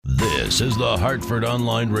This is the Hartford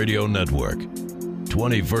Online Radio Network.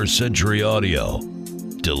 21st Century Audio.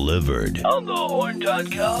 Delivered on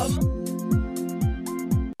thehorn.com.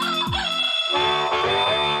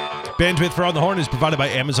 Bandwidth for On the Horn is provided by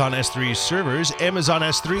Amazon S3 servers. Amazon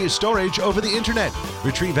S3 is storage over the internet.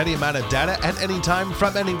 Retrieve any amount of data at any time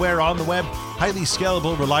from anywhere on the web. Highly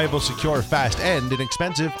scalable, reliable, secure, fast, and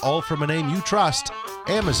inexpensive, all from a name you trust,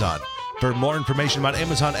 Amazon. For more information about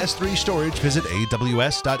Amazon S3 storage, visit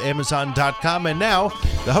aws.amazon.com. And now,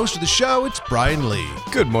 the host of the show, it's Brian Lee.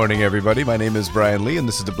 Good morning, everybody. My name is Brian Lee, and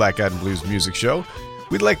this is the Black Eyed and Blues Music Show.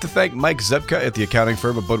 We'd like to thank Mike Zebka at the accounting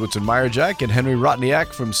firm of Budwitz and Meyerjack and Henry Rotniak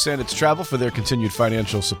from Sandits Travel for their continued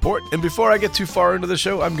financial support. And before I get too far into the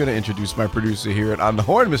show, I'm going to introduce my producer here at On the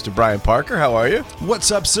Horn, Mr. Brian Parker. How are you?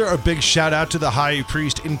 What's up, sir? A big shout out to the High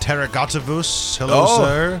Priest Interrogativus. Hello,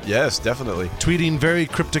 sir. Yes, definitely. Tweeting very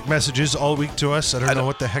cryptic messages all week to us. I don't know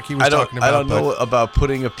what the heck he was talking about. I don't know about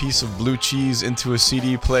putting a piece of blue cheese into a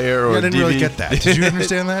CD player or I didn't really get that. Did you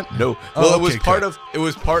understand that? No. Well, it was part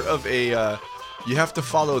of a. You have to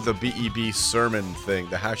follow the BEB sermon thing,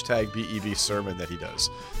 the hashtag BEB sermon that he does.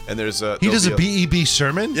 And there's a... He does a BEB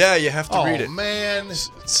sermon? Yeah, you have to read it. Oh, man.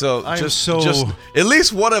 So just at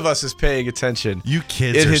least one of us is paying attention. You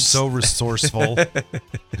kids are so resourceful.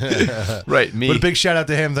 Right, me. But a big shout out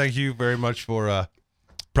to him. Thank you very much for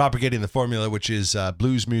propagating the formula, which is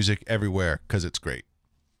blues music everywhere, because it's great.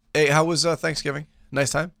 Hey, how was Thanksgiving? Nice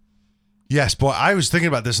time? Yes, boy, I was thinking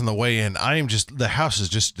about this on the way in. The house is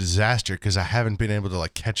just a disaster because I haven't been able to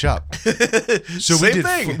catch up. So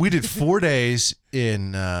we did 4 days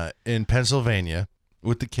in Pennsylvania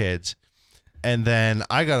with the kids, and then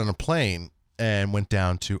I got on a plane and went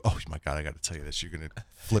down to, oh my God, I got to tell you this. You're going to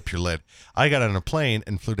flip your lid. I got on a plane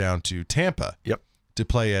and flew down to Tampa to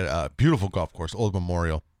play at a beautiful golf course, Old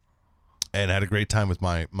Memorial, and had a great time with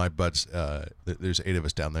my buds. There's 8 of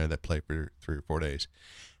us down there that play for 3 or 4 days.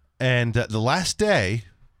 And the last day,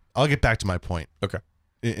 I'll get back to my point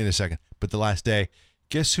in a second. But the last day,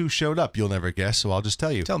 guess who showed up? You'll never guess, so I'll just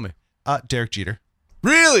tell you. Tell me. Derek Jeter.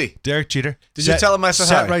 Really? Derek Jeter. Did you tell him I said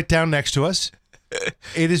hi? Sat right down next to us.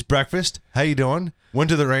 Ate his breakfast. How you doing?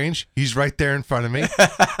 Went to the range. He's right there in front of me.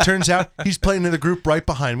 Turns out he's playing in the group right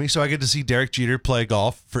behind me, so I get to see Derek Jeter play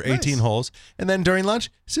golf for 18 holes. And then during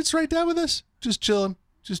lunch, sits right down with us, just chilling,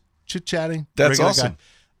 just chit-chatting. That's awesome. Guy.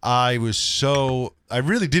 I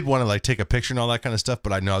really did want to take a picture and all that kind of stuff,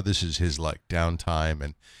 but I know this is his downtime,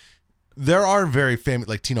 and there are very famous,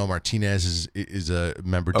 Tino Martinez is a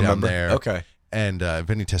member down there. Okay. And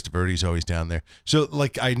Vinny Testaverde's always down there. So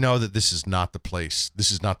I know that this is not the place. This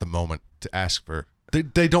is not the moment to ask for.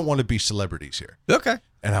 They don't want to be celebrities here. Okay.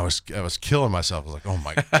 And I was killing myself. I was like, oh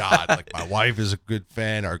my God! My wife is a good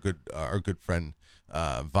fan. Our good friend.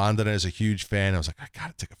 Vandana is a huge fan. I was like, I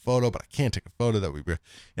gotta take a photo, but I can't take a photo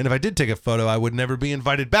and if I did take a photo, I would never be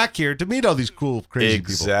invited back here to meet all these cool, crazy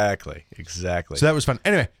people. Exactly. So that was fun.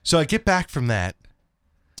 Anyway, so I get back from that.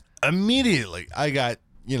 Immediately, I got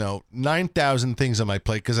 9,000 things on my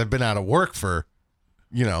plate because I've been out of work for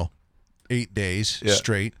 8 days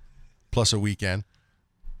straight, plus a weekend.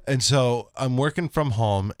 And so I'm working from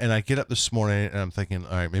home, and I get up this morning, and I'm thinking,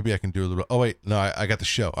 all right, maybe I can do a little. Oh, wait, no, I got the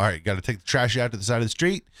show. All right, got to take the trash out to the side of the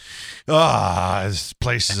street. This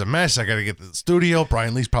place is a mess. I got to get to the studio.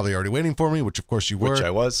 Brian Lee's probably already waiting for me, which, of course, you were. Which I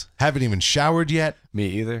was. Haven't even showered yet. Me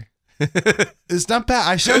either. It's not bad.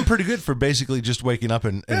 I sound pretty good for basically just waking up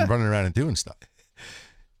and running around and doing stuff.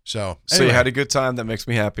 So you had a good time. That makes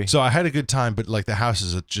me happy. So I had a good time, but the house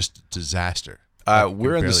is just a disaster.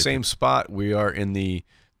 We're in the same spot. We are in the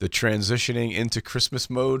transitioning into Christmas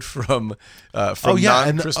mode from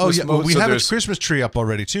non-Christmas mode. Well, we have a Christmas tree up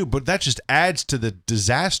already too, but that just adds to the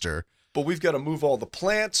disaster. But we've got to move all the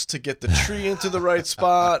plants to get the tree into the right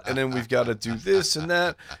spot, and then we've got to do this and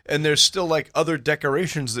that, and there's still other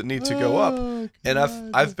decorations that need to go up. And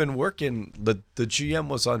I've been working. The GM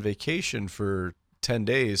was on vacation for 10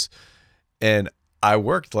 days, and I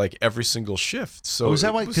worked like every single shift. So is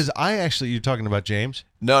that why? Because you're talking about James?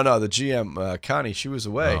 No, the GM, Connie, she was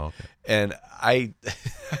away. Oh, okay. And I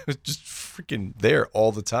was just freaking there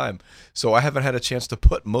all the time. So I haven't had a chance to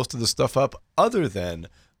put most of the stuff up other than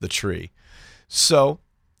the tree. So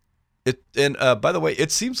by the way,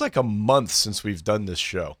 it seems like a month since we've done this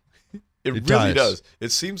show. It really does.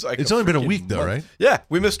 It seems like it's only been a week though, right? Yeah,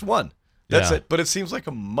 we missed one. That's it. But it seems like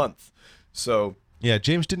a month. So Yeah,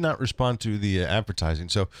 James did not respond to the advertising,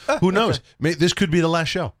 so who knows? This could be the last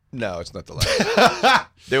show. No, it's not the last.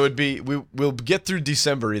 We'll get through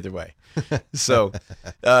December either way. So,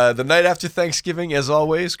 the night after Thanksgiving, as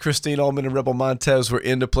always, Christine Ullman and Rebel Montez were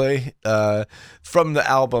in to play from the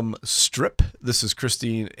album Strip. This is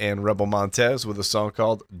Christine and Rebel Montez with a song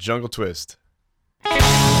called Jungle Twist.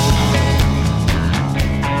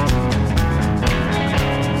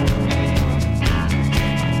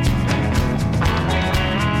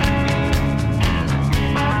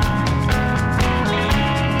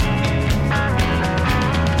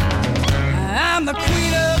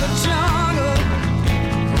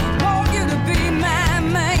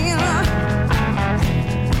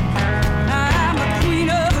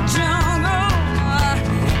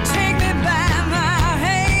 Take me by my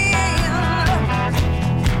hand.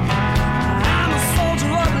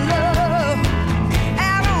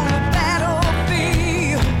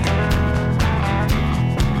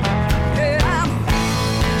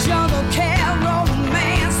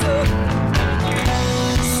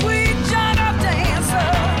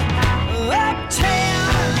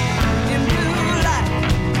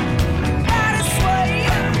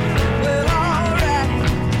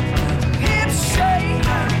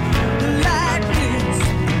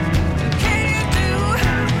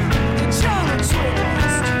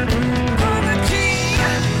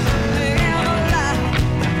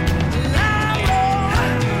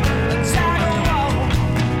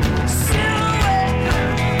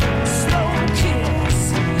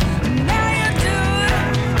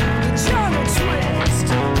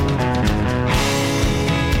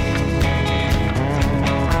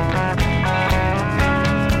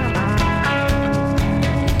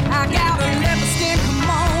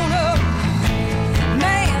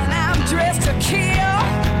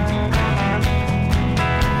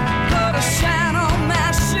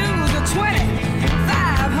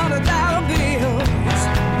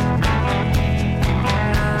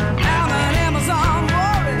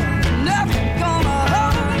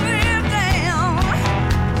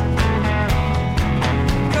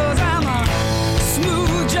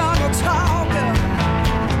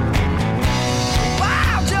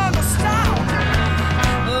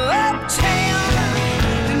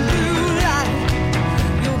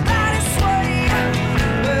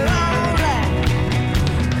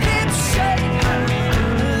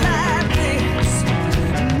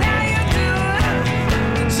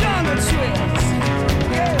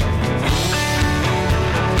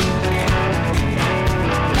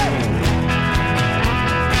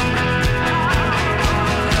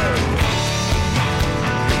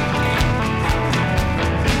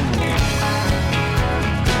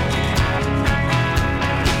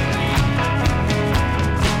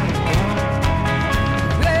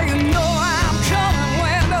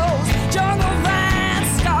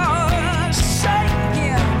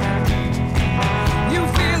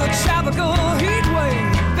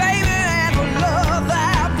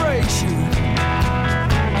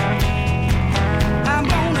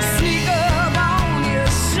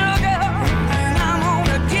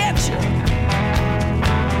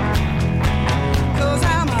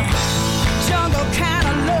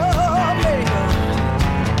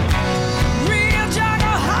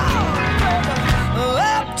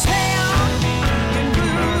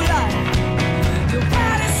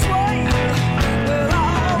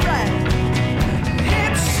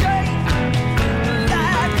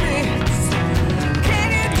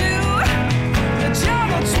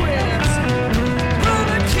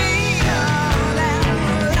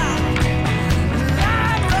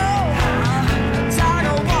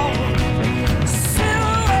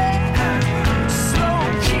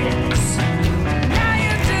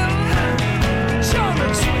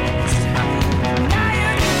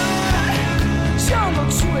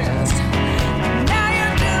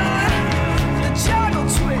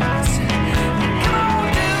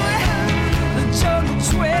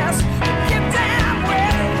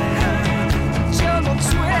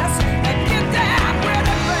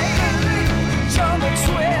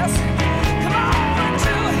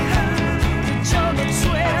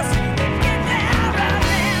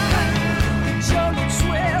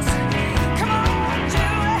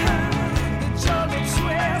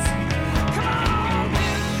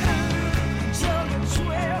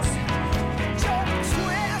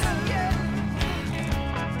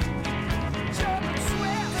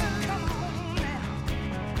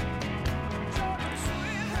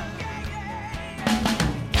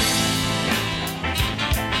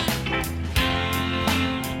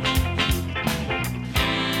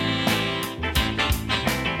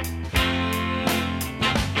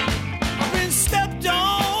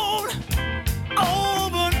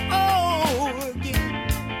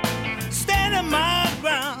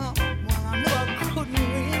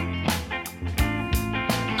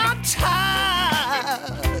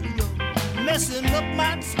 messing up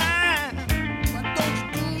my time. Why don't you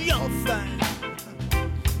do your thing?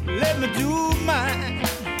 Let me do mine.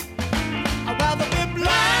 I'd rather be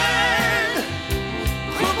blind,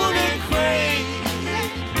 crippled and crazy,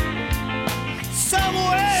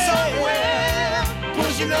 somewhere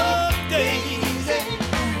pushing up daisy,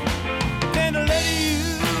 than to let you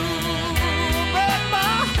break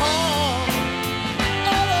my heart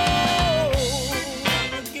all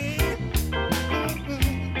over again.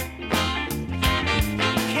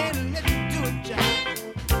 Can't let you do it, Jack.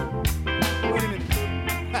 Wait a minute.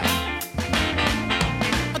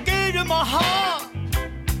 I gave you my heart,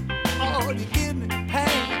 oh, you give me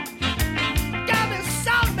pain. Got me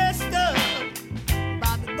so messed up,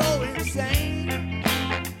 about to go insane.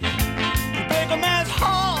 You break a man's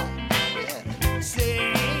heart, yeah, say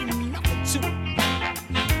ain't nothing to it.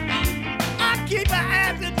 I keep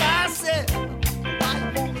asking myself, why you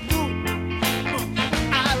wanna do it?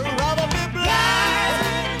 I'd rather be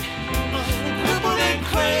blind, crippled and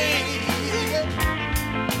crazy,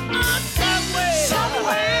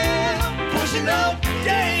 somewhere pushing up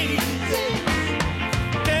daisy,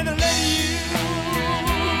 than to let you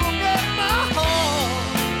break my heart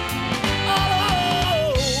all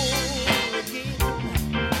over again.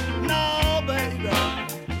 No, baby.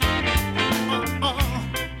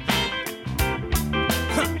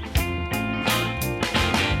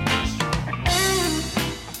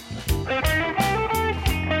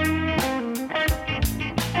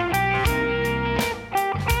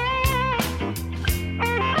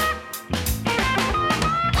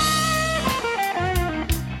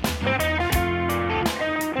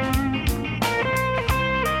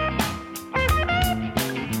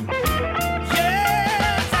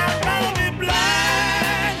 Yes, I'd rather be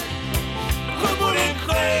blind, crippled and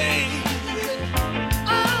crazy,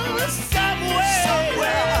 oh,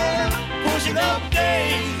 somewhere pushing up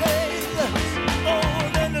daisies, oh,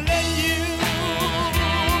 than to let you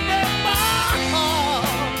break my heart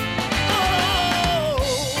all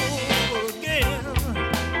over again.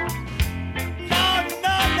 No,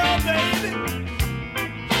 baby,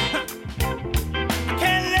 I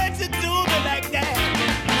can't let you do me like that.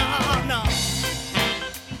 No.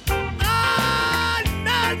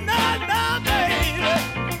 No, baby.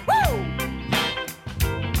 Woo!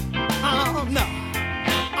 Oh, no.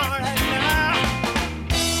 All right, now.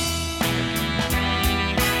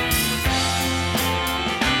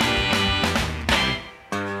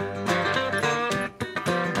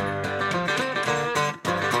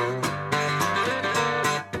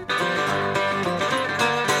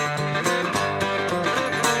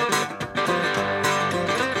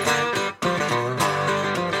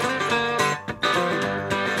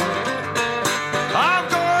 I'm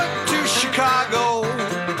going to Chicago,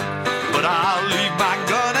 but I'll leave my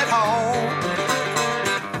gun at home.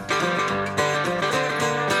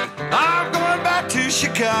 I'm going back to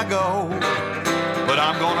Chicago, but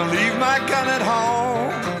I'm gonna leave my gun at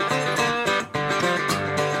home.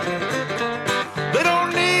 They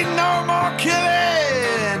don't need no more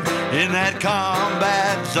killing in that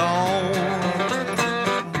combat zone.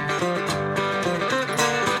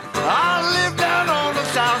 I lived down on the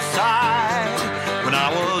south side when I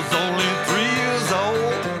was only 3 years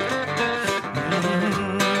old.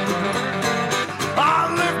 I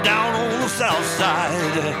lived down on the south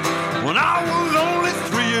side when I was only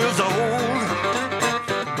 3 years old.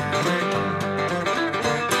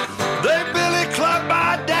 They billy clubbed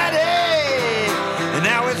my daddy, and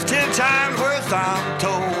now it's 10 times worse, I'm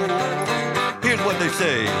told. Here's what they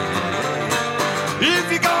say.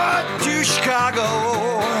 If you go to Chicago,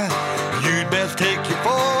 you'd best take your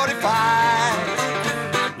 45.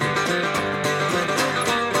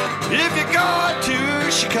 If you go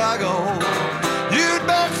to Chicago, you'd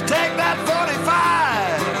best take that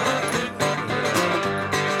 45.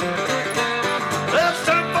 There's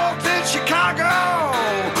some folks in Chicago,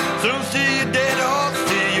 soon see you dead or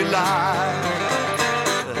see you alive.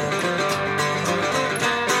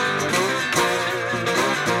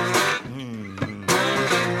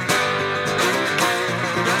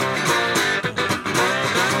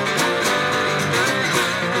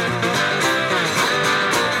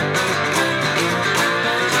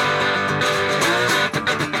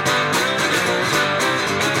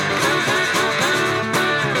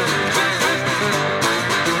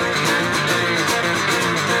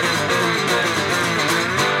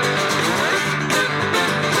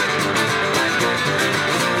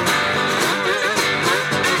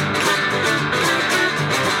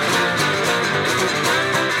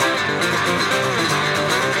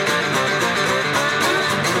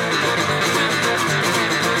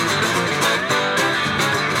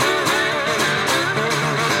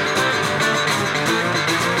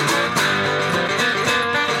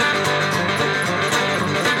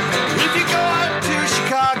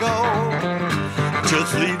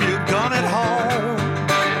 leave your gun at home.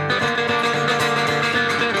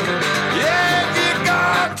 Yeah, if you're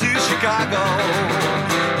going to Chicago,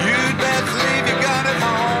 you'd best leave your gun at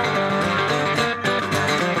home.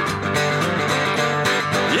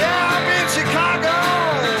 Yeah, I'm in Chicago.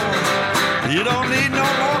 You don't need no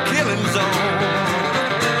more killing zone.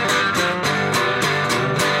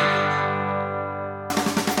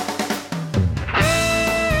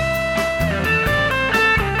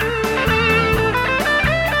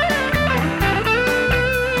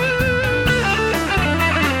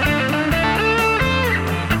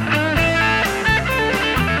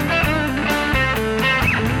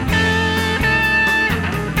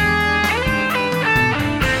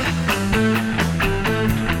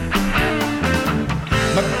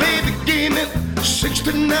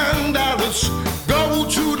 $69, go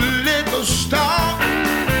to the liquor store.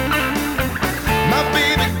 My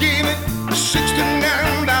baby gave me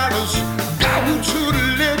 $69, go to the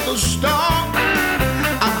liquor store.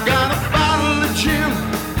 I got a bottle of gin,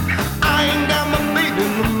 I ain't got my baby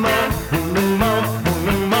no more, no more,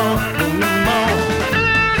 no more, no more.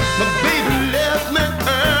 My baby left me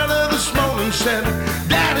early this morning, said,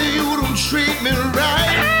 Daddy, you don't treat me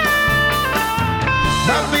right.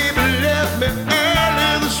 My baby left me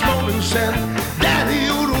said, Daddy,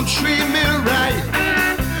 you don't treat me right.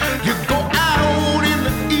 You go out in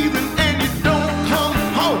the evening and you don't come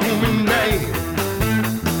home at night.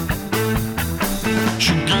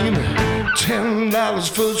 She gave me $10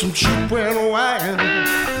 for some cheap red wine,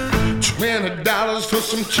 $20 for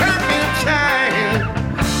some turpentine.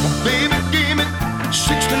 My baby gave me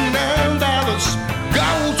 $69, go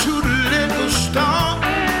to the liquor store.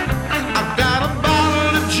 I got a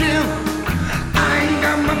bottle of gin,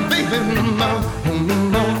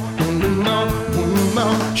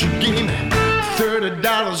 she gave me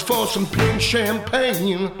 $30 for some pink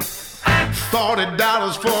champagne,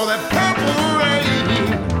 $40 for that purple rain.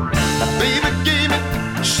 My baby gave me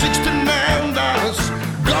 $69,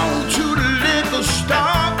 go to the liquor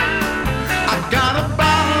store. I got a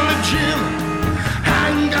bottle of gin, I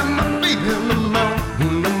ain't got my baby no more,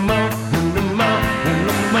 no more, no more, no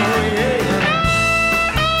more, yeah.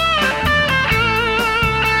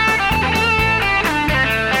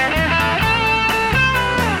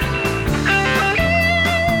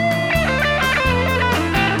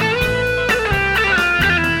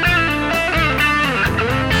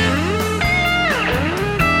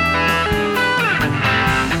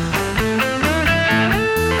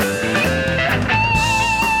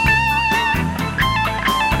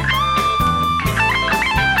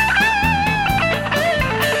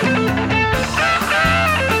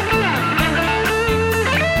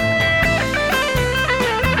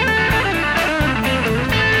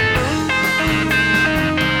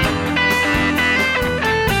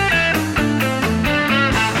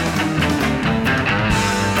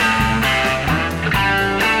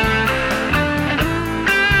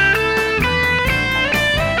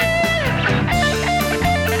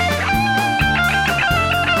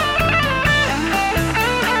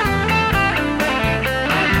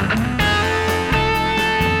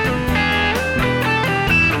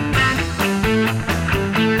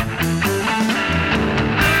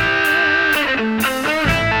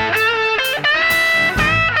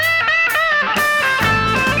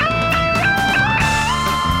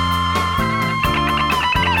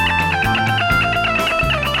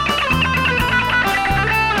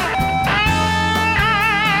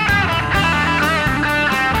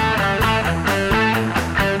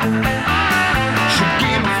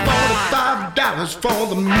 For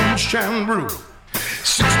the moonshine brew,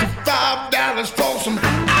 $65 for some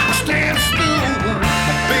oxtail stew.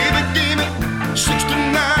 My baby gave me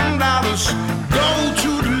 $69, go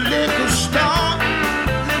to the liquor store.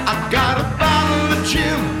 I got a bottle of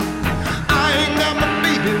gin, I ain't got my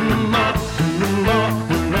baby no more, no more,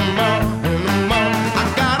 no more, no more. I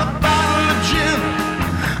got a bottle of gin,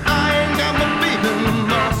 I ain't got my baby no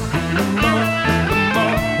more, no more, no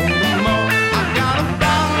more, no more. I got a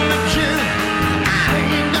bottle of gin.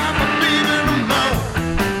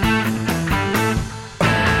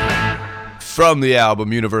 From the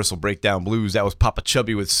album Universal Breakdown Blues, that was Papa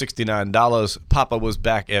Chubby with $69. Papa was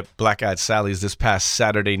back at Black Eyed Sally's this past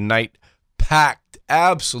Saturday night. Packed,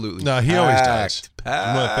 absolutely. No, he always does.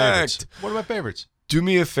 Packed. One of my favorites. One of my favorites. Do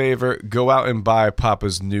me a favor, go out and buy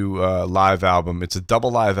Papa's new live album. It's a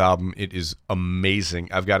double live album. It is amazing.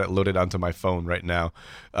 I've got it loaded onto my phone right now.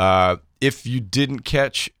 If you didn't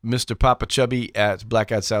catch Mr. Papa Chubby at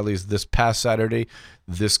Black Eyed Sally's this past Saturday,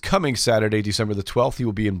 this coming Saturday, December the 12th, he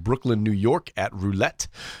will be in Brooklyn, New York at Roulette.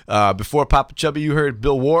 Before Papa Chubby, you heard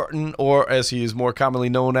Bill Wharton, or as he is more commonly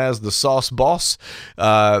known as, the Sauce Boss.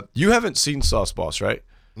 You haven't seen Sauce Boss, right?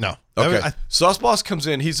 No. Okay. Sauce Boss comes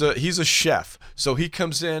in. He's a chef. So he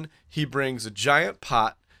comes in. He brings a giant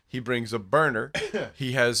pot. He brings a burner.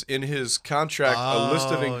 He has in his contract a list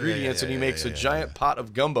of ingredients, and he makes a giant pot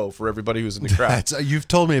of gumbo for everybody who's in the crowd. You've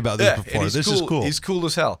told me about this before. This is cool. He's cool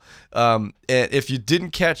as hell. And if you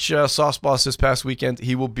didn't catch Sauce Boss this past weekend,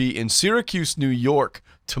 he will be in Syracuse, New York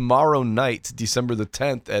tomorrow night, December the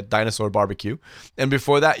 10th at Dinosaur Barbecue. And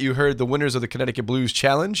before that, you heard the winners of the Connecticut Blues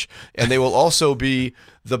Challenge, and they will also be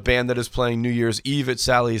the band that is playing New Year's Eve at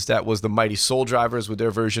Sally's. That was the Mighty Soul Drivers with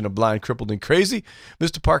their version of Blind, Crippled, and Crazy.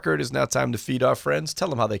 Mr. Parker, it is now time to feed our friends. Tell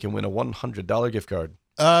them how they can win a $100 gift card.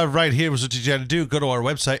 Right here was what you got to do. Go to our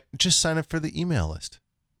website. Just sign up for the email list.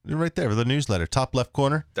 Right there, the newsletter. Top left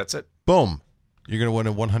corner. That's it. Boom. You're going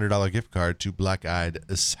to win a $100 gift card to Black Eyed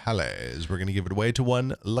Sally's. We're going to give it away to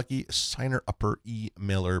one lucky signer-upper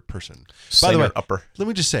emailer person. By the way, let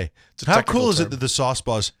me just say, how cool is it that the Sauce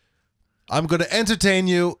Boss, I'm going to entertain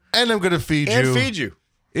you, and I'm going to feed you.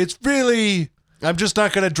 It's really, I'm just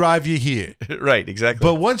not going to drive you here. Right, exactly.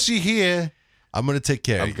 But once you're here, I'm going to take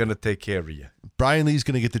care of you. I'm going to take care of you. Brian Lee's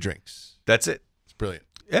going to get the drinks. That's it. It's brilliant.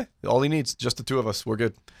 Yeah, all he needs, just the two of us. We're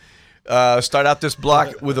good. Start out this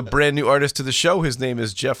block with a brand new artist to the show. His name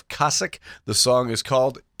is Jeff Kosick. The song is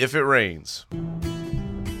called If It Rains.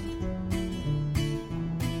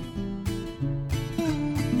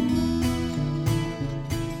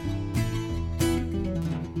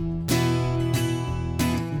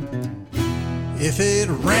 If it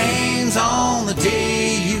rains on the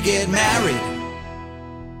day you get married,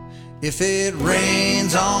 if it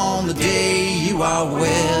rains on the day you are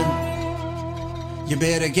wed, you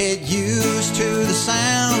better get used to the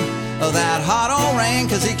sound of that hot old rain,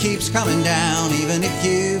 'cause it keeps coming down, even if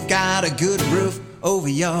you've got a good roof over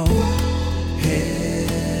your head.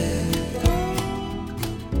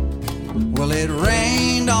 Well, it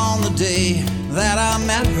rained on the day that I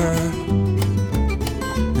met her,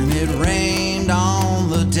 and it rained on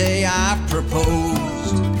the day I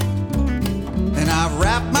proposed, and I've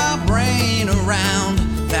wrapped my brain around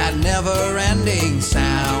that never-ending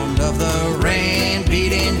sound of the rain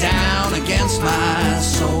beating down against my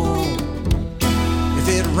soul. If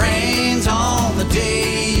it rains on the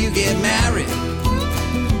day you get married,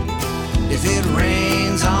 if it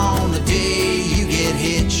rains on the day you get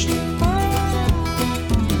hitched,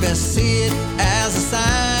 you best see it as a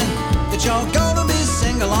sign that you're gonna be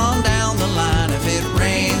single on down the line. If it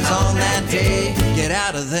rains on that day, get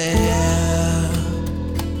out of there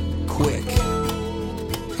quick.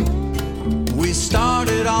 We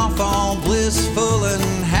started off all blissful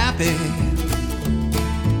and happy,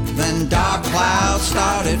 then dark clouds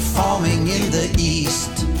started forming in the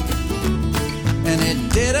east, and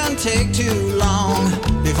it didn't take too long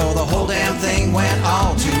before the whole damn thing went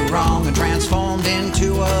all too wrong and transformed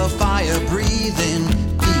into a fire-breathing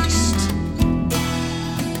beast.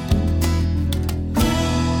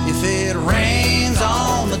 If it rains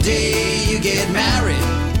on the day you get married,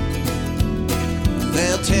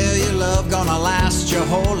 they'll tell you love gonna last your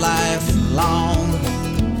whole life long.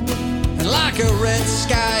 And like a red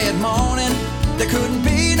sky at morning, there couldn't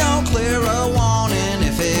be no clearer warning.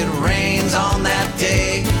 If it rains on that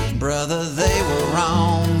day, brother, they were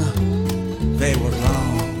wrong. They were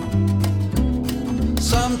wrong.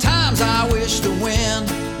 Sometimes I wish the wind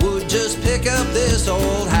would just pick up this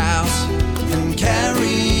old house and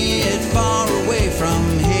carry it far away from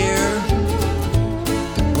here,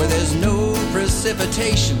 where there's no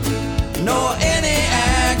precipitation, nor any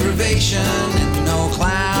aggravation, and no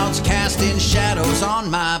clouds casting shadows on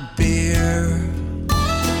my beer.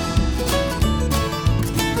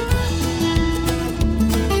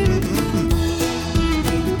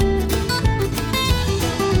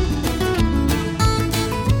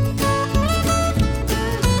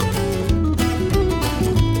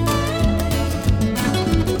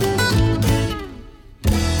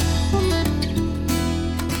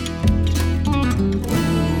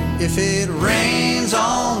 If it rains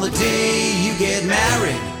on the day you get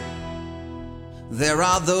married, there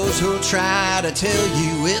are those who'll try to tell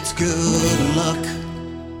you it's good luck.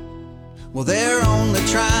 Well, they're only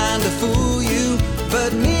trying to fool you,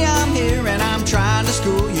 but me, I'm here and I'm trying to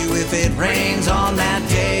school you. If it rains on that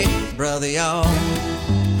day, brother, you're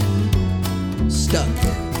stuck,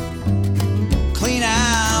 clean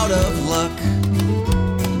out of luck,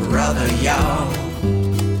 brother, y'all.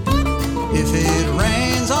 If it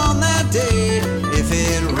rains on that day, if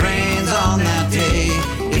it rains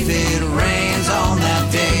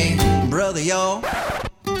y'all.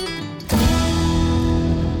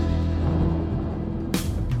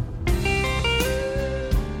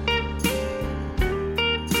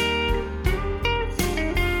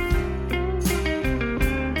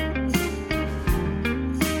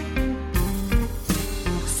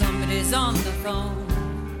 Somebody's on the phone,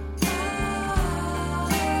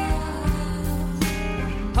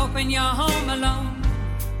 hoping you're home alone.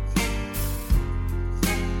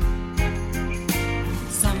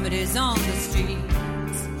 Somebody's on the streets,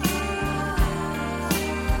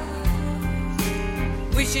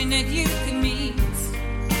 wishing that you could meet.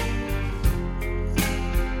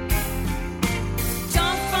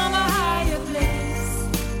 Jump from a higher place,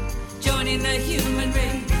 joining the human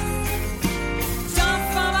race. Jump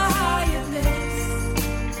from a higher place,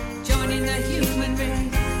 joining the human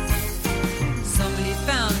race. Somebody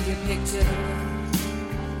found your picture,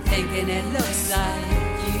 thinking it looks like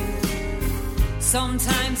you.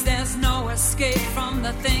 Sometimes there's no escape from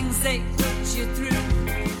the things they put you through.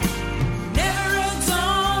 Never a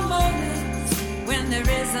dull moment when there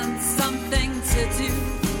isn't something to do.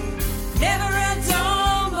 Never a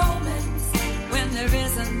dull moment when there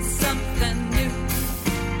isn't something new.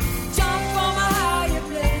 Jump from a higher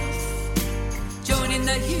place, joining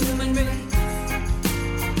the human race.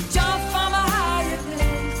 Jump from a higher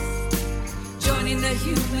place, joining the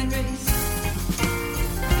human race.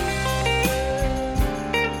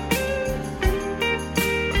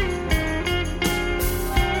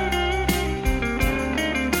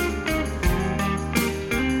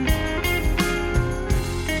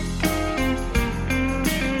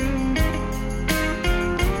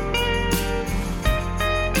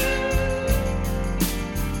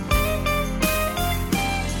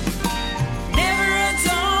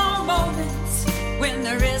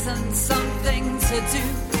 Something to do.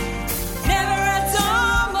 Never a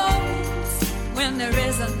dull moment when there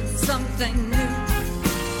isn't something new.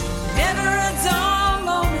 Never a dull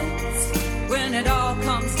moment when it all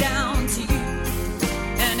comes down to you.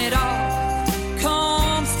 And it all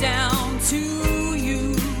comes down to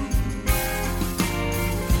you.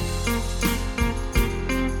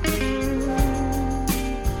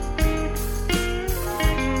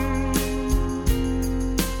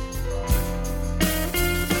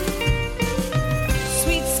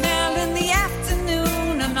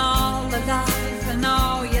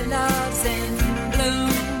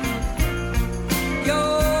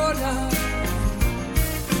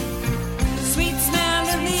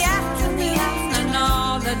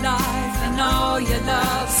 All your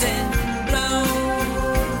love's in bloom.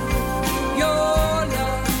 Your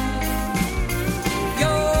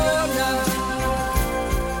love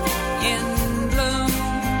in bloom.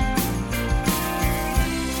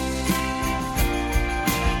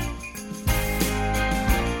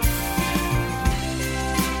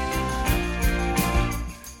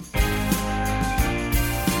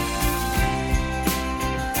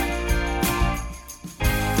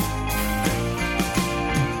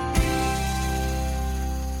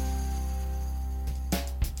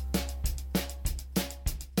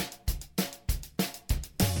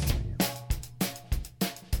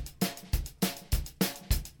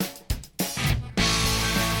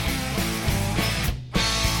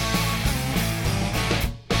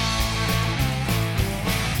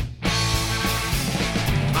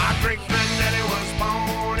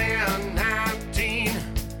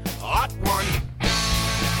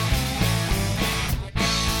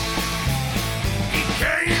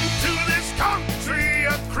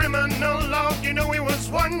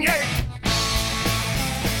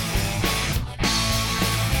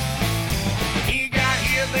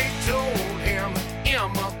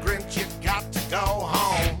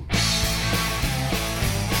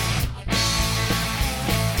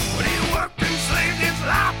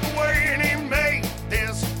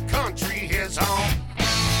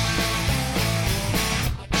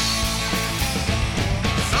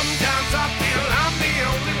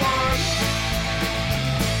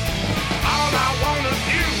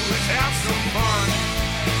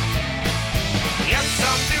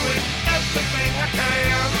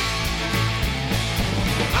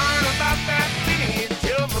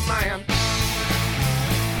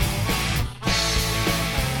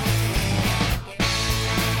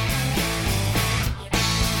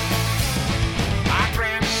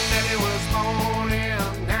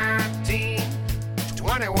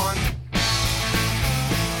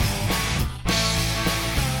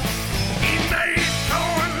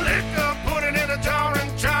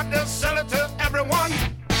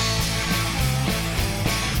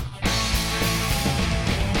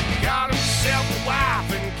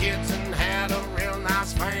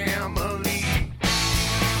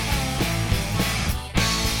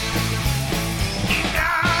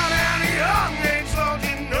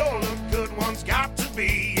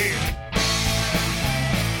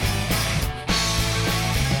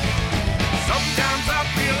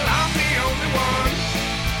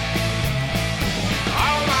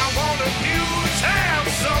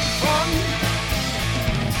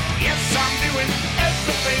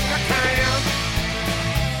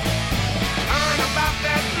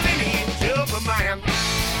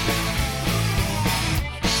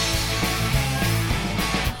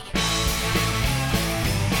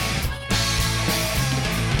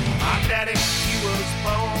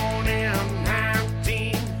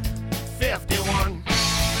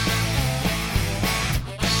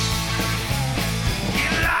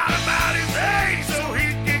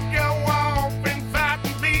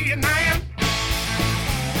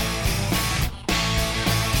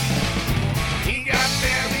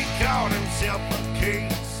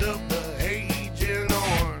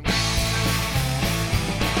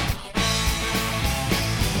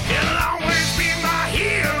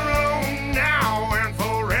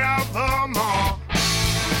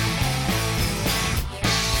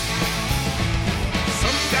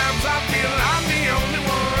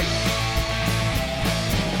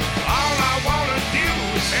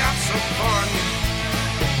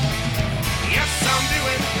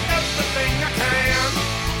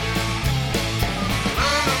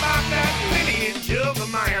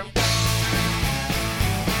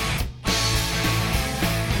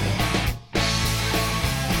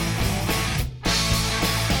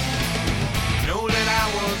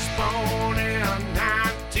 born in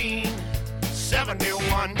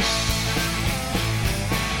 1971.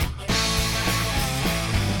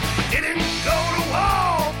 Didn't go to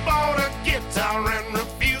war, bought a guitar and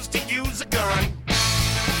refused to use a gun.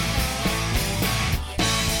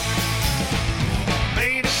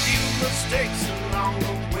 Made a few mistakes along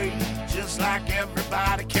the way, just like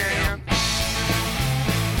everybody can.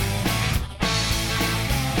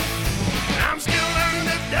 I'm still learning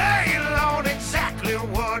today, Lord, exactly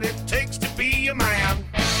what it takes to be a man.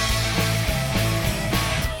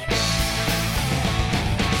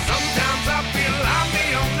 Sometimes I feel I'm the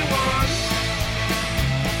only one.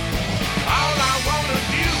 All I wanna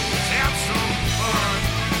do is have some fun.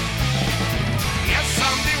 Yes,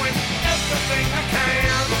 I'm doing everything I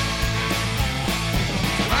can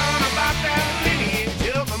to learn about that lineage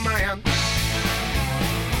of a man.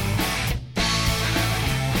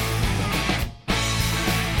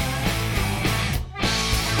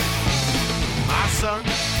 My son,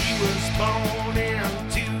 he was born in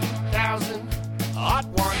 2000, hot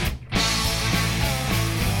one.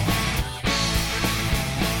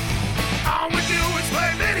 All we do is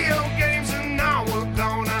play video games and now we're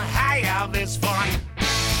gonna have this fun.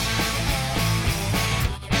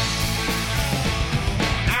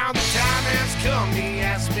 Now the time has come, he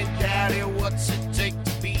asked me, Daddy, what's it take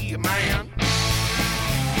to be a man?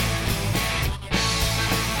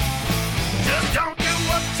 Just don't do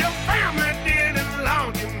what your family did and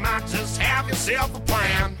Lord, you might just have yourself a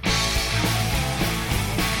plan.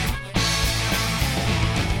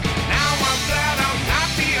 Now I'm glad I'm not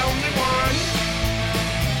the only one.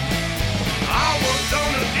 All we're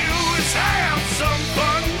gonna do is have some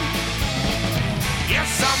fun.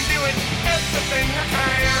 Yes, I'm doing everything I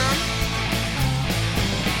can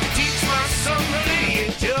to teach my son the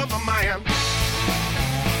lineage of a man.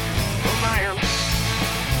 A man.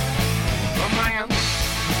 A man.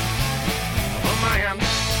 A man.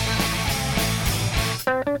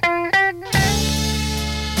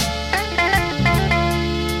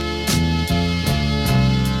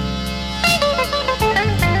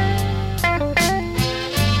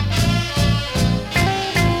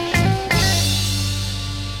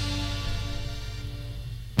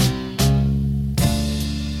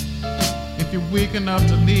 If you're weak enough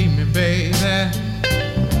to leave me, baby,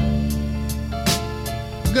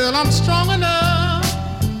 girl, I'm strong enough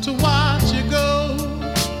to watch you go.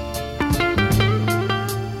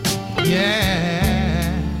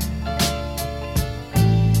 Yeah.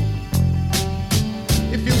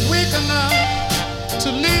 If you're weak enough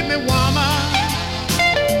to leave me, woman,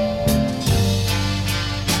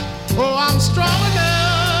 oh, I'm strong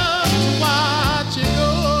enough to watch you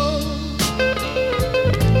go.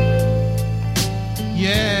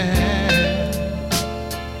 Yeah.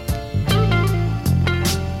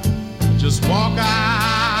 Just walk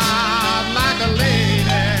out like a lady.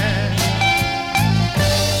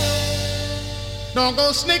 Don't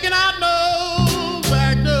go sneaking out no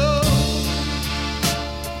back door.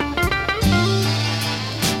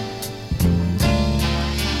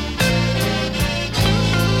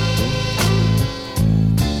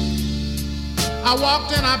 I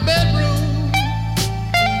walked in our bedroom,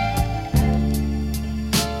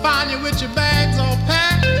 find you with your bags all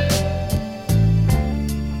packed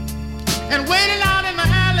and waiting out in the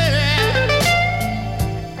alley.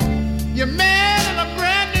 You're mad in a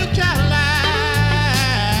brand new Cadillac.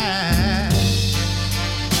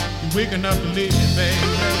 You're weak enough to leave me,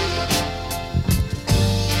 baby.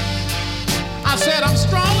 I said I'm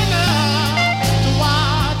strong enough to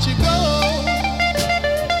watch you go.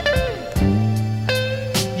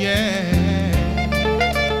 Yeah.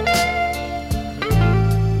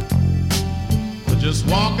 But just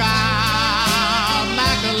walk out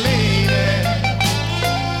like a lady.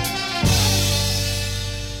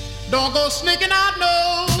 Don't go sneaking out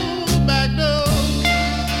no back door.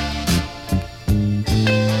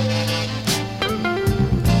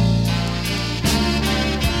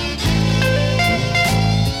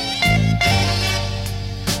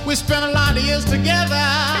 We spent a lot of years together,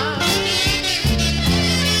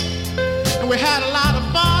 and we had a lot of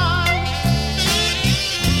fun.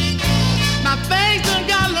 Now things done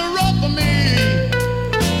got a little rough for me.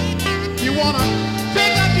 You wanna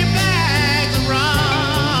pick up your bags and run.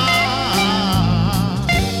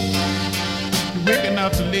 You're weak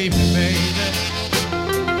enough to leave me, baby.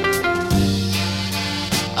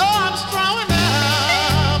 Oh, I'm strong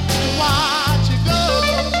enough to watch you go.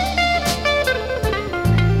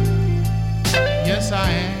 Yes, I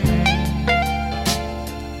am.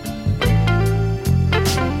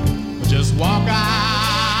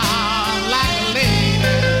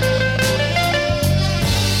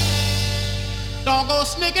 go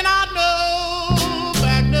sneaking out, no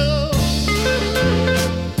back door.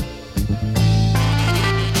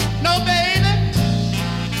 No, baby.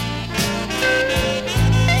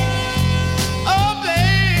 Oh,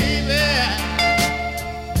 baby.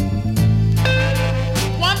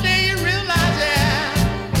 One day you realize that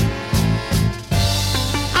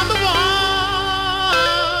I'm the one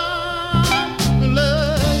who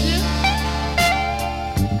loves you.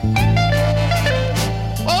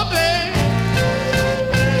 Oh, baby.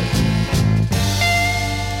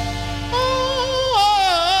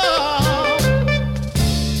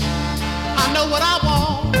 I know what I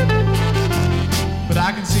want, but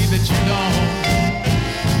I can see that you don't.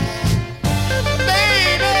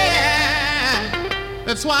 Baby,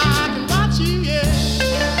 that's why I can watch you, yeah.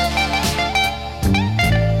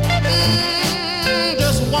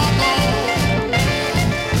 Just walk on.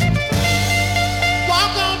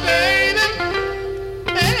 Walk on, baby.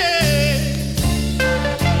 Hey.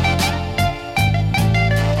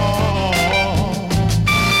 Oh.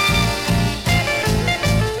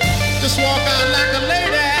 Just walk out like a lady.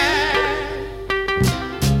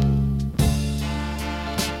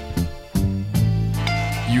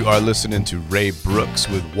 You are listening to Ray Brooks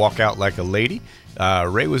with Walk Out Like a Lady.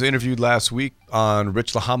 Ray was interviewed last week on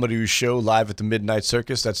Rich Lahamadou's show, Live at the Midnight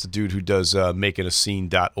Circus. That's the dude who does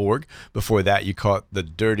makingascene.org. Before that, you caught The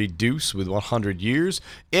Dirty Deuce with 100 Years.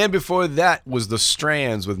 And before that was The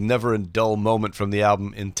Strands with Never a Dull Moment from the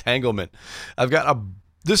album Entanglement.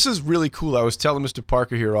 This is really cool. I was telling Mr.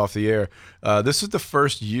 Parker here off the air, this is the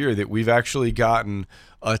first year that we've actually gotten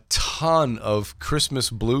a ton of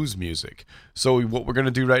Christmas blues music. So what we're going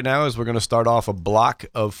to do right now is we're going to start off a block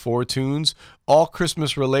of 4 tunes, all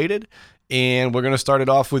Christmas related, and we're going to start it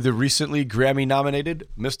off with the recently Grammy-nominated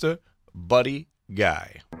Mr. Buddy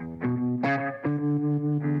Guy.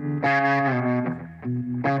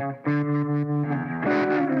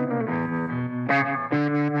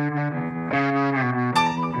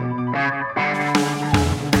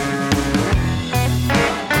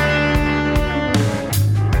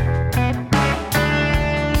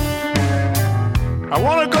 I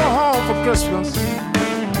wanna go home for Christmas,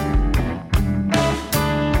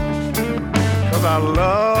 'cause I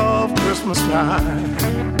love Christmas time.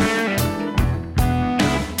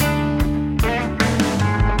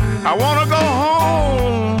 I wanna go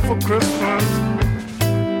home for Christmas,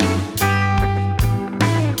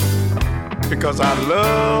 because I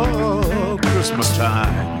love Christmas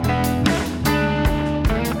time.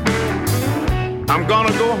 I'm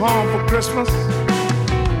gonna go home for Christmas,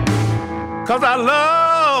 'cause I love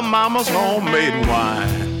Mama's homemade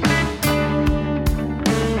wine.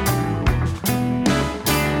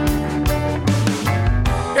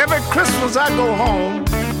 Every Christmas I go home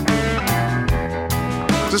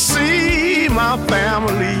to see my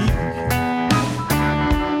family.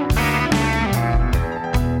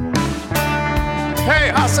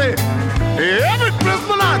 Hey, I say, every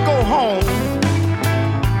Christmas I go home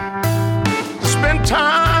to spend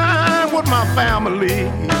time with my family.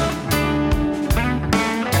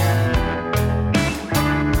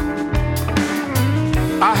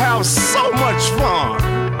 I have so much fun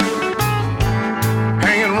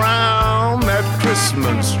hanging around that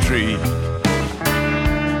Christmas tree.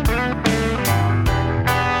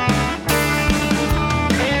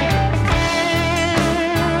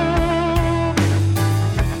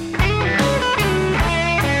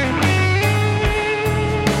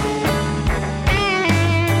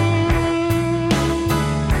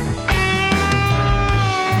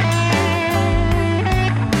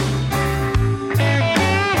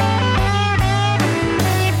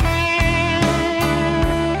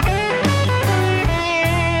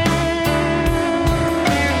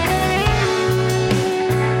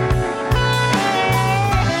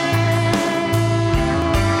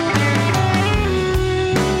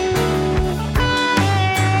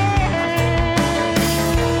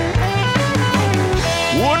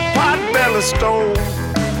 Stove,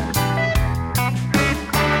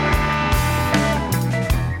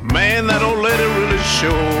 man, that old lady really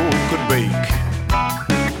sure could bake.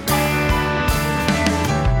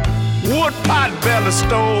 Wood pot belly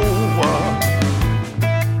stove,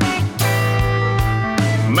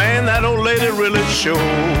 man, that old lady really sure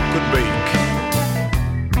could bake.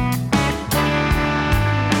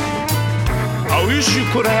 I wish you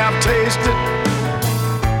could have tasted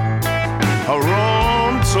a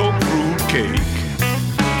rum-soaked fruit cake.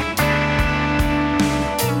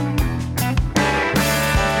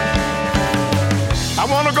 I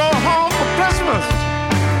wanna go home for Christmas,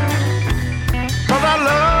 'cause I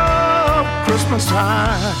love Christmas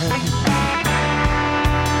time.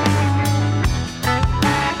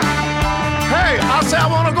 Hey, I I say I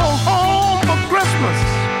want to go home for Christmas,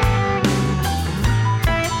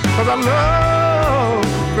 'cause I love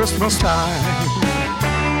Christmas time.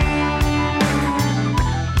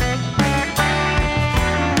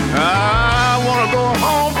 I want to go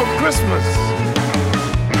home for Christmas,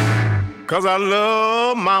 'cause I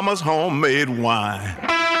love Mama's homemade wine.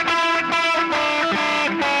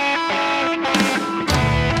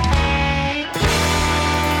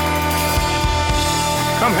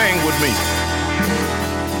 Come hang with me.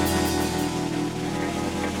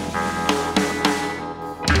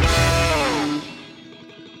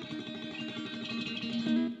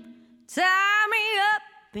 Tie me up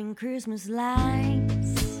in Christmas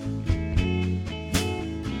lights,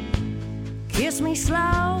 kiss me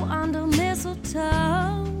slow under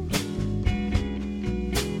mistletoe.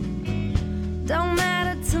 Don't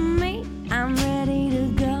matter to me, I'm ready to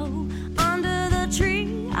go under the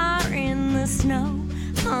tree or in the snow.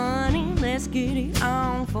 Honey, let's get it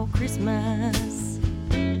on for Christmas.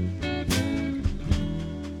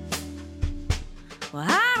 Well,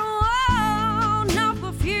 I don't want no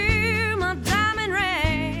perfume or diamond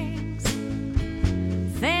rings,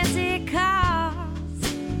 fancy cars,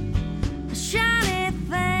 shiny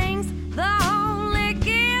things. The only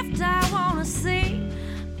gift I want to see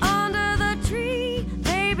under the tree,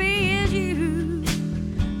 baby, is you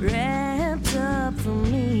wrapped up for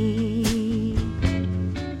me.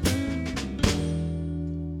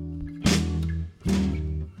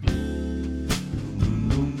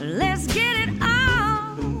 Let's get it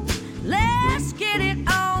on. Let's get it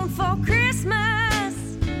on for Christmas.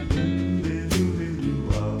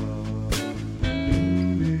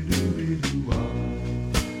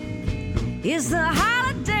 It's the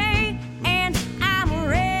holiday and I'm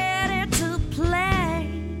ready to play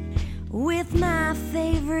with my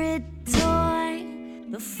favorite toy.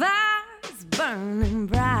 The fire's burning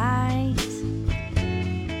bright.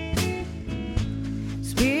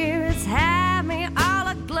 Spirits have me all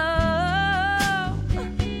aglow.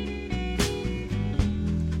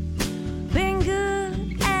 Been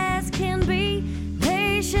good as can be,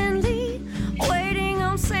 patiently waiting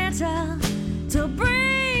on Santa to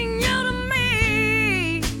bring you to me.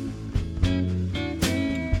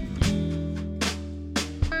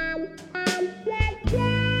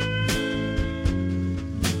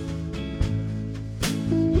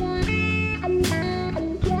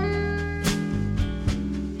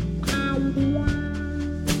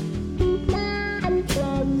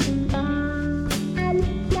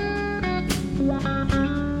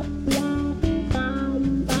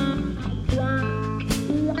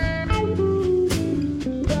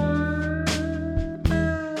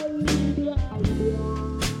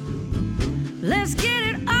 Let's get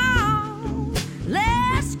it on.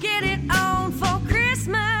 Let's get it on for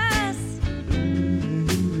Christmas.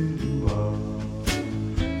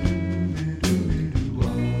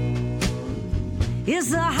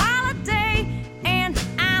 It's a holiday and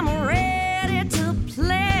I'm ready to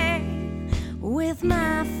play with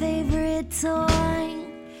my favorite toy.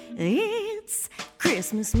 It's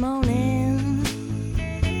Christmas morning.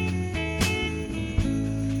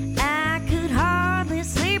 I could hardly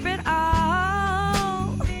sleep at all.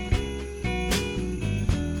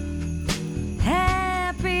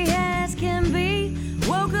 Happy as can be,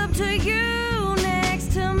 woke up to you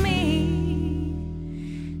next to me.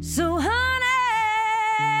 So honey,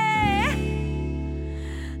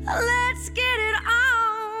 let's get it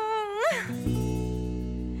on.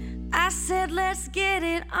 I said let's get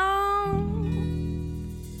it on.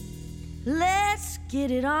 Let's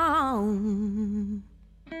get it on.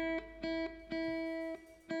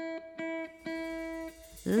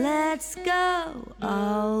 Let's go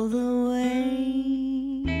all the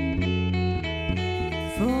way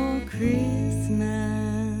for Christmas.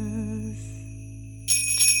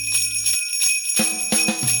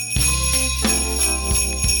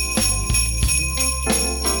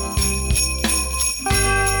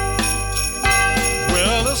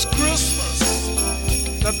 Well, it's Christmas,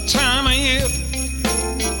 that time of year.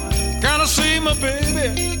 Gotta see my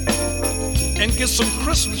baby and get some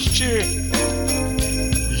Christmas cheer.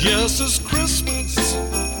 Yes, it's Christmas.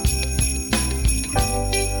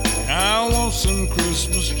 I want some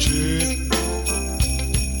Christmas cheer.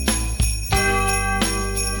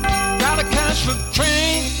 Gotta catch the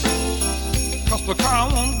train, 'cause the car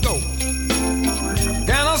won't go.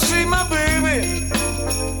 Can I see my baby?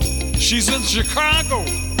 She's in Chicago.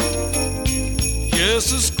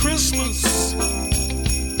 Yes, it's Christmas.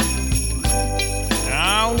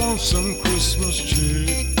 I want some Christmas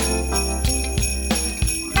cheer.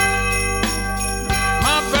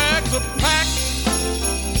 My bags are packed,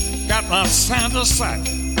 got my Santa sack.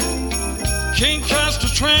 Can't catch the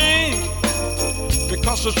train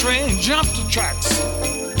because the train jumped the tracks.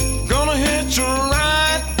 Gonna hitch a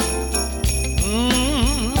ride.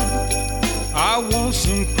 I want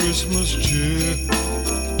some Christmas cheer.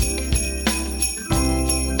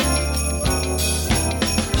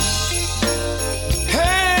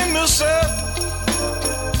 Hey, mister,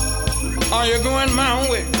 are you going my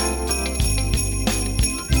way?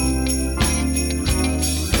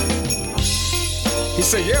 He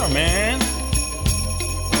said, yeah, man.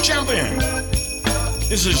 Jump in.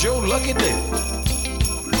 This is your lucky day.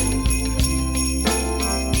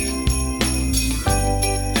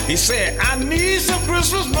 He said, I need some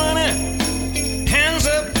Christmas money. Hands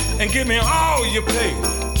up and give me all you pay.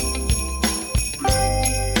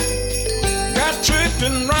 Got tripped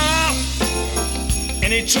and round,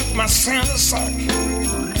 and he took my Santa sock.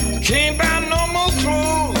 Can't buy no more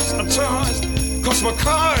clothes or toys, cause my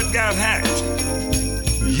card got hacked.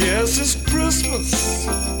 Yes, it's Christmas.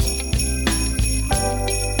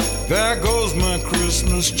 There goes my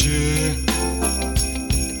Christmas cheer.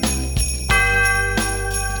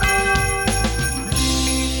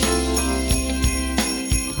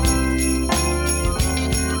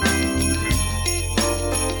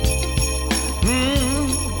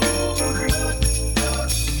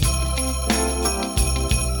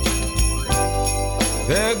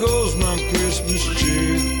 There goes my Christmas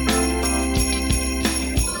cheer.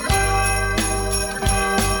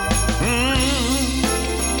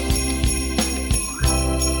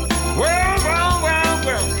 Well, well, well,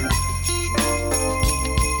 well.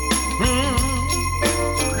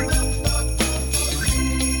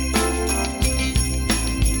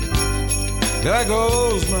 There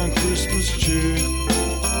goes my Christmas cheer.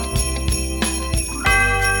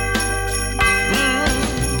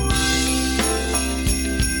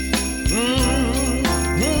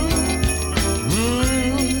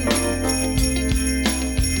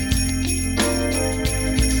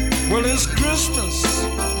 Well, it's Christmas.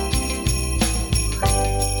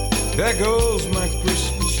 There goes my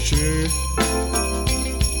Christmas cheer.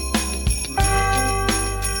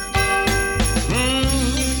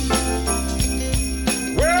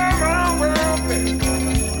 Well, well, well, baby.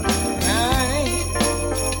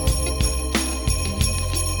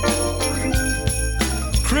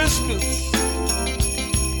 Christmas.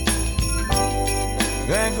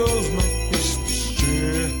 There goes my Christmas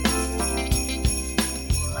cheer.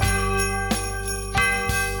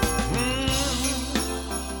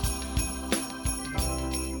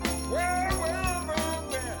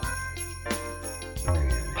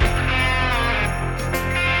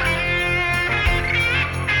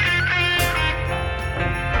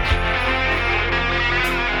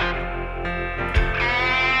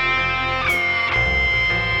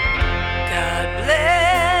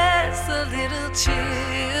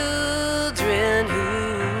 Children who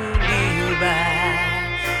kneel by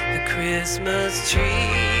the Christmas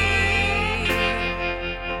tree,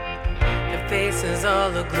 their faces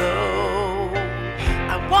all aglow.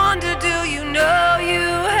 I wonder, do you know you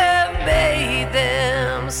have made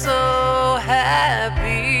them so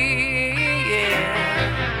happy?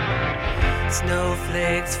 Yeah.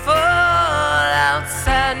 Snowflakes fall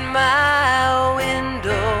outside my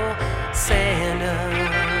window. Santa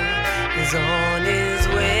is on his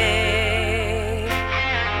way,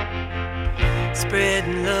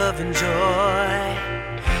 spreading love and joy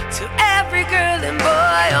to every girl and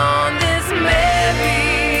boy on this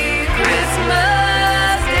Merry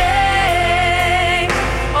Christmas Day.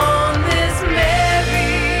 On this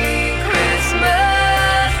Merry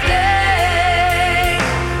Christmas Day.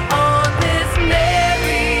 On this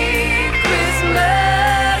Merry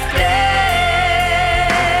Christmas Day.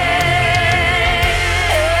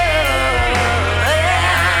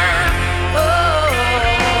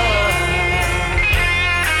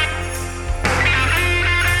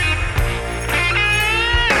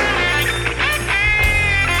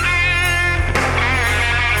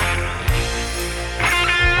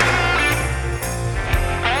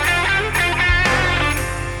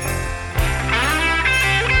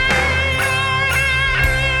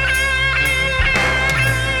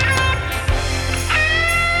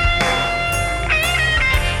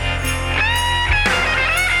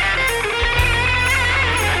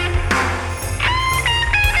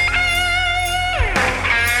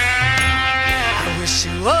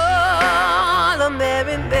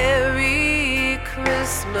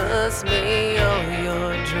 Christmas, may all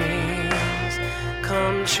your dreams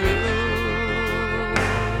come true.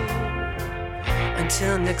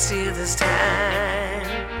 Until next year this time,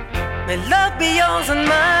 may love be yours and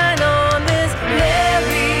mine on this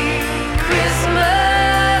Merry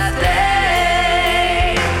Christmas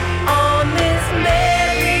Day. On this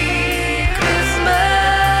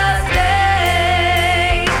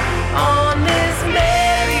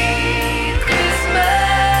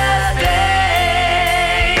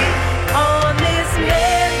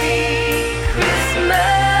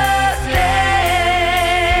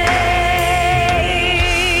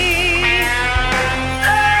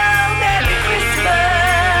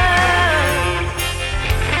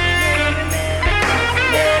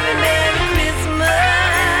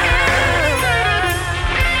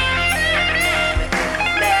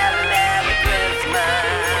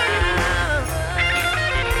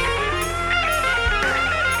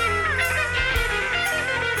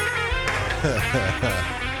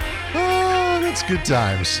It's good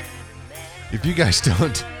times. If you guys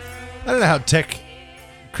don't, I don't know how tech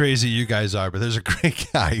crazy you guys are, but there's a great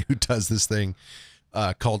guy who does this thing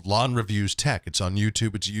called Lawn Reviews Tech. It's on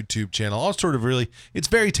YouTube. It's a YouTube channel. All sort of really, it's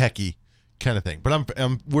very techy kind of thing. But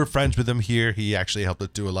we're friends with him here. He actually helped us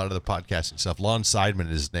do a lot of the podcasting stuff. Lon Seidman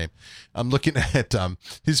is his name. I'm looking at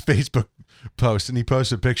his Facebook post, and he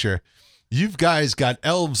posted a picture. "You guys got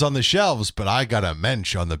elves on the shelves, but I got a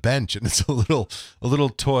mensch on the bench," and it's a little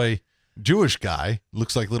toy Jewish guy,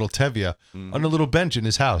 looks like little Tevye, on a little bench in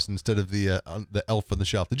his house instead of the elf on the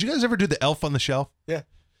shelf. Did you guys ever do the elf on the shelf? Yeah.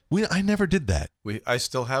 I never did that. I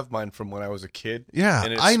still have mine from when I was a kid. Yeah,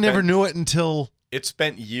 and I never knew it until... It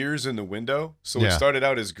spent years in the window, so it started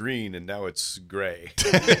out as green, and now it's gray.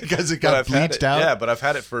 Because it got bleached out? Yeah, but I've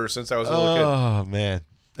had it since I was a little kid. Oh, man.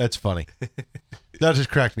 That's funny. That just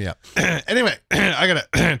cracked me up. Anyway, I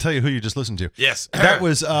got to tell you who you just listened to. Yes. That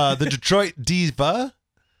was the Detroit diva,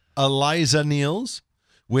 Eliza Niels,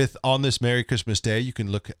 with On This Merry Christmas Day. You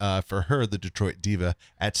can look for her, the Detroit diva,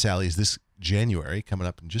 at Sally's this January, coming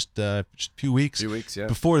up in just a few weeks. A few weeks, yeah.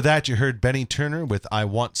 Before that, you heard Benny Turner with I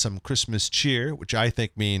Want Some Christmas Cheer, which I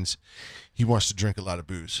think means he wants to drink a lot of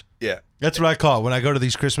booze. Yeah. That's what I call it when I go to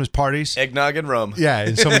these Christmas parties. Eggnog and rum. Yeah,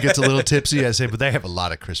 and someone gets a little tipsy, I say, but they have a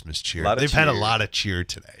lot of Christmas cheer. They've had a lot of cheer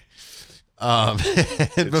today.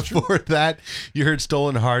 And before that, you heard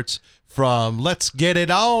Stolen Hearts from Let's Get It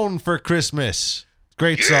On for Christmas.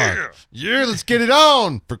 Great song. Yeah, let's get it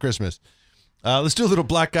on for Christmas. Let's do a little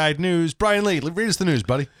Black Eyed News. Brian Lee, read us the news,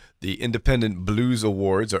 buddy. The Independent Blues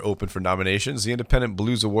Awards are open for nominations. The Independent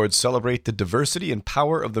Blues Awards celebrate the diversity and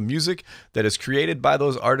power of the music that is created by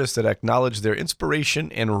those artists that acknowledge their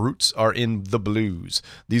inspiration and roots are in the blues.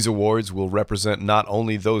 These awards will represent not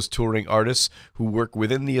only those touring artists who work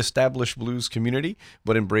within the established blues community,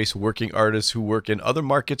 but embrace working artists who work in other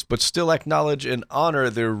markets but still acknowledge and honor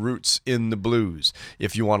their roots in the blues.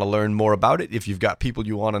 If you want to learn more about it, if you've got people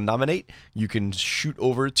you want to nominate, you can shoot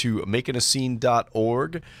over to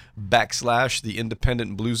makingascene.org /the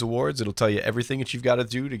Independent Blues Awards. It'll tell you everything that you've got to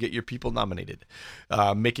do to get your people nominated.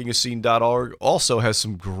 Makingascene.org also has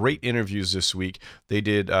some great interviews this week. They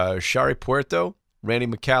did Shari Puerto, Randy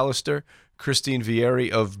McAllister, Christine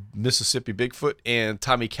Vieri of Mississippi Bigfoot, and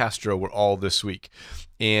Tommy Castro were all this week.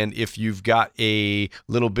 And if you've got a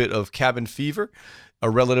little bit of cabin fever, a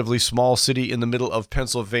relatively small city in the middle of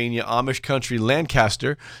Pennsylvania, Amish country,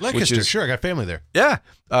 Lancaster. Sure, I got family there. Yeah.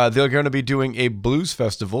 They're going to be doing a blues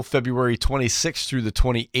festival February 26th through the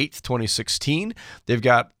 28th, 2016. They've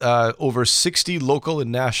got over 60 local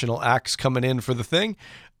and national acts coming in for the thing.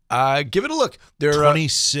 Give it a look. They're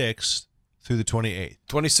 26th through the 28th.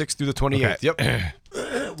 26th through the 28th, okay.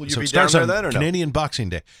 Yep. Will you So be it down starts there on then or no? Canadian Boxing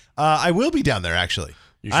Day. I will be down there, actually.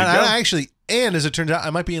 You should go. And as it turns out, I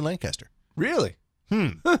might be in Lancaster. Really?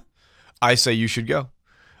 I say you should go.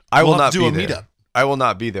 I will not do be a there. meetup. I will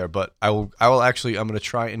not be there, but I will actually. I'm going to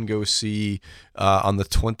try and go see on the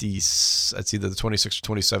 20s. It's either the 26th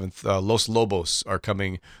or 27th. Los Lobos are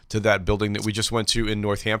coming to that building that we just went to in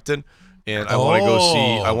Northampton, and I want to go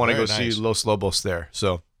see. I want to go see Los Lobos there.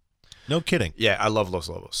 So, no kidding. Yeah, I love Los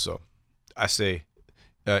Lobos. So, I say,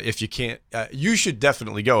 if you can't, you should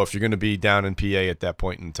definitely go if you're going to be down in PA at that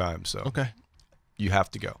point in time. So, okay. You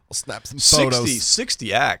have to go. I'll snap some photos.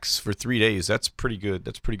 60 acts for 3 days. That's pretty good.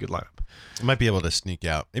 That's a pretty good lineup. I might be able to sneak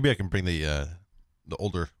out. Maybe I can bring the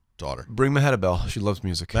older daughter. Bring Mahedabel. She loves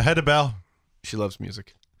music. Mahedabel. She loves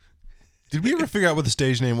music. Did we ever figure out what the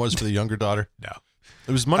stage name was for the younger daughter? No.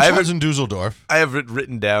 It was Munchausen Dusseldorf. I have it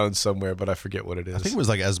written down somewhere, but I forget what it is. I think it was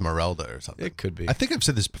like Esmeralda or something. It could be. I think I've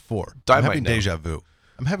said this before. I'm having deja vu.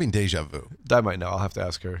 I'm having deja vu. Di might know. I'll have to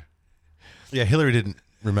ask her. Yeah, Hillary didn't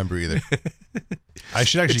remember either. I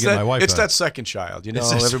should actually get my wife. It's that second child. You know,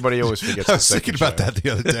 everybody always forgets the second child. I was thinking about that the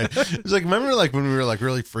other day. It was like, remember like when we were like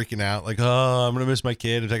really freaking out, like, oh, I'm going to miss my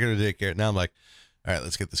kid and take her to daycare. Now I'm like, all right,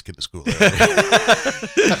 let's get this kid to school.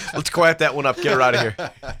 Let's quiet that one up. Get her out of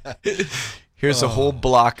here. Here's a whole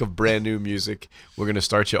block of brand new music. We're going to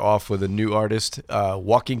start you off with a new artist,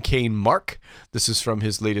 Walking Cane Mark. This is from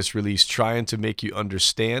his latest release, Trying to Make You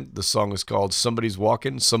Understand. The song is called Somebody's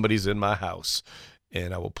Walking, Somebody's in My House.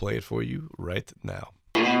 And I will play it for you right now.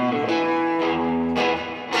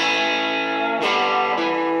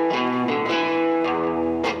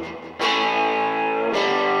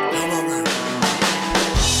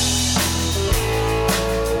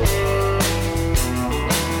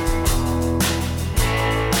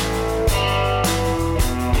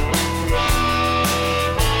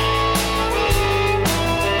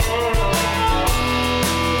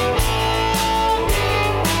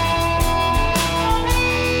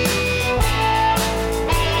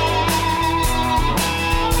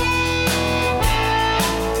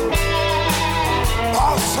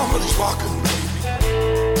 Somebody's walking, baby.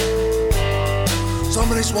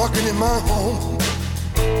 Somebody's walking in my home.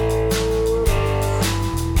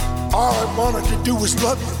 All I wanted to do was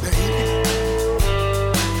love you, baby.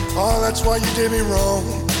 Oh, that's why you did me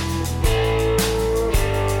wrong.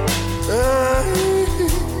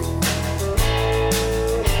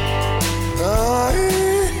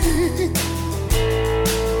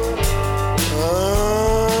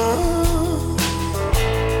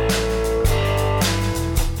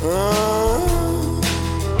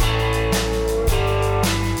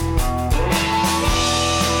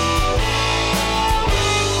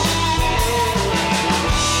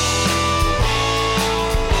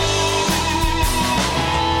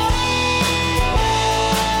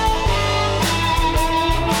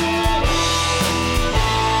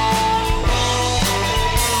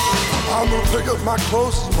 Pick up my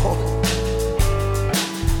clothes this morning.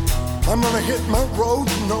 I'm gonna hit my road,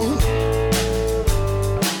 you know.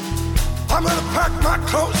 I'm gonna pack my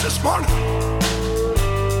clothes this morning.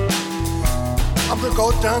 I'm gonna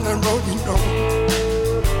go down that road, you know.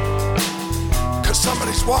 'Cause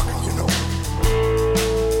somebody's walking, you know.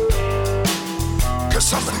 'Cause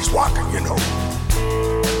somebody's walking, you know.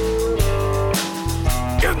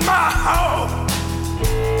 In my home.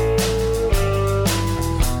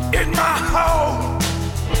 In my home.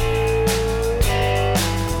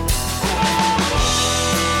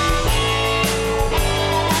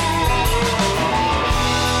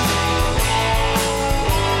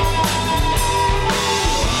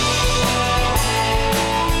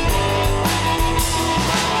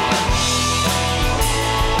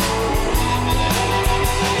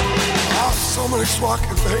 Oh, somebody's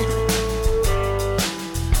walking, baby.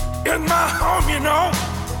 In my home, you know.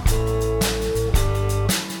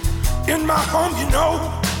 In my home, you know.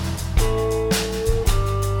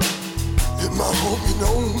 In my home, you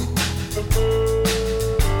know.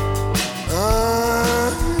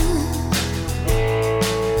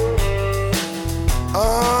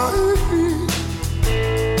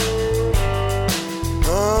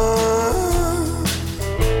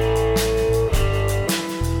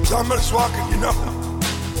 Somebody's walking, you know.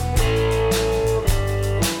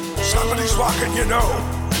 Somebody's walking, you know.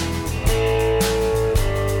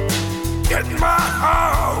 In my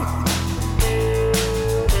home.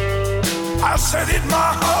 I said in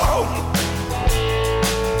my home.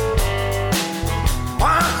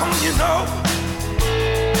 My home, you know.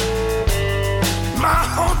 My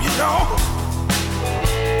home, you know.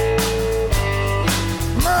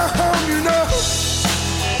 My home, you know.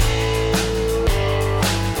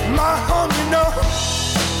 My home, you know.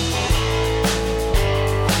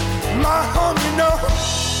 My home, you know.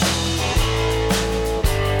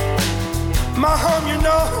 My home, you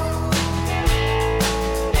know.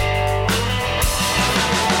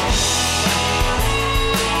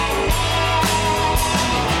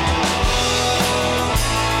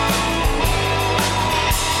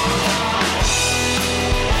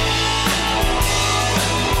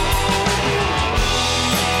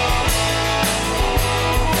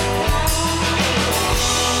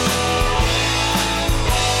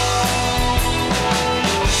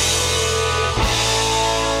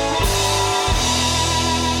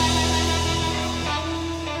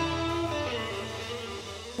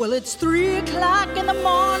 Well, it's 3 o'clock in the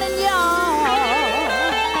morning, y'all.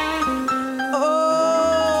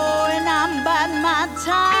 Oh, and I'm biding my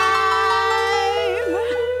time.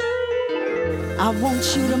 I want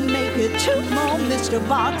you to make it 2 more, Mr.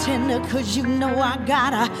 Bartender, 'cause you know I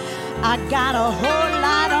got a whole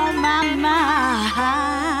lot on my mind.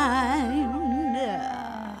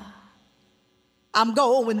 I'm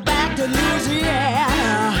going back to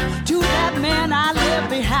Louisiana, to that man I left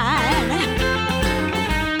behind.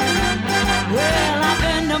 Well, I've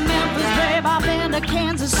been to Memphis, babe, I've been to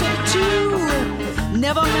Kansas City too.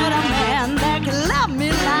 Never met a man that can love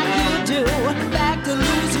me like you do. Back to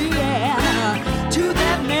Louisiana, to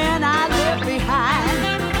that man I left behind.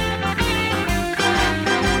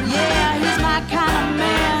 Yeah, he's my kind of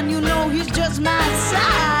man, you know he's just my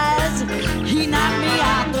size. He knocked me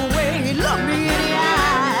out the way, he looked me in the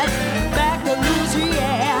eyes. Back to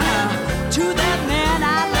Louisiana, to that man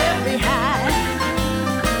I left behind.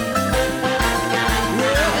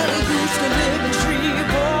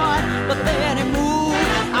 But then he moved.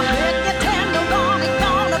 I bet the Tenderloin, he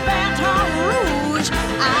gone to Baton Rouge.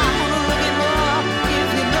 I'm gonna look him up if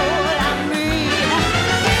you know what I mean.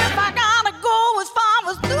 If I gotta go as far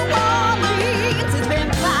as New Orleans, it's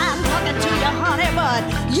been fine talking to you, honey, but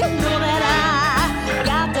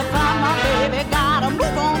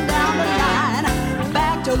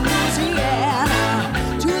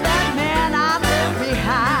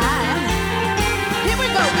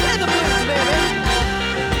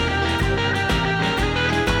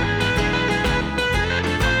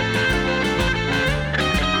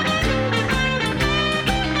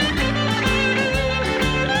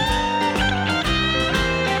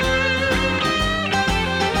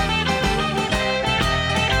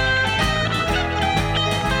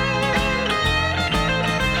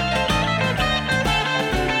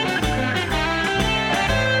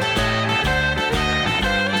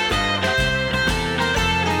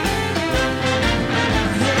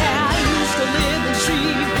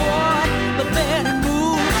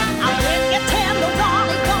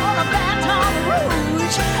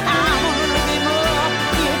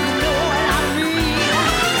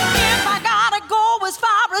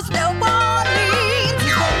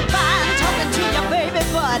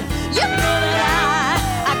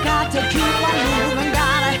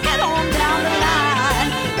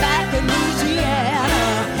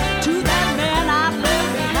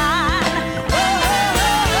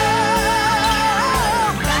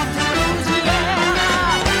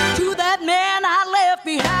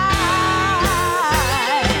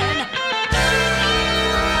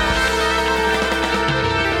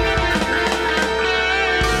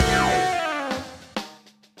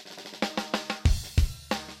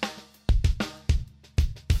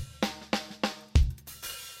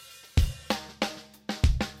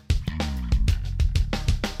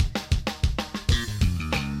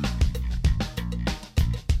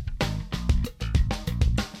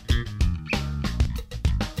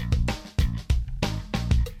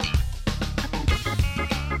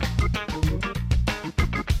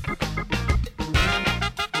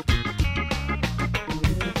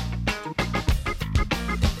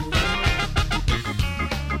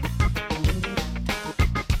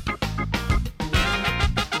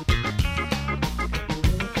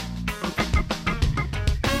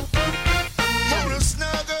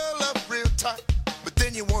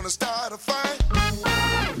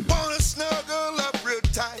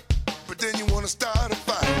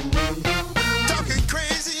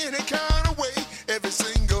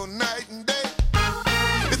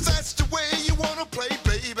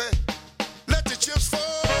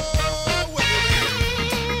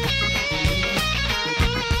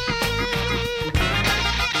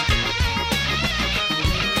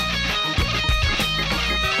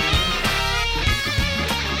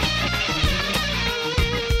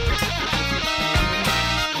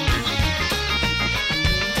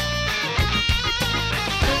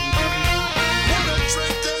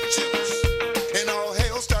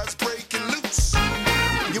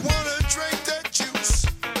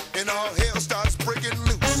all hell starts breaking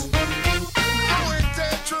loose. Throwing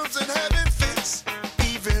tantrums and having fits,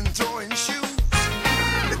 even throwing shoes.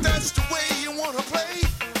 If that's the way you wanna play,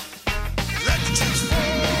 let the chips fall.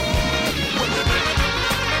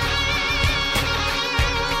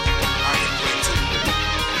 I can play too.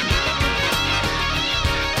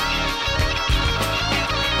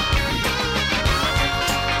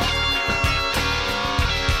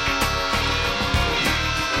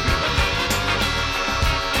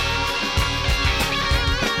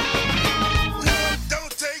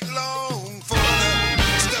 Don't take long for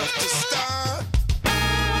the stuff to start.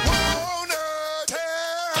 Wanna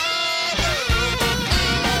tear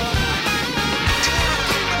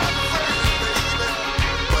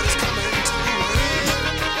but it's coming to an end.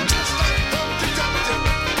 Just like Humpty Dumpty,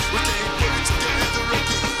 we can't put it together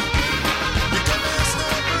again. You come in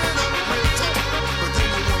snuggling up real tight, but then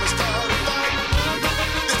you wanna start a fight.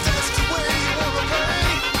 If that's the way you wanna play,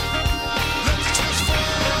 let the chips fall.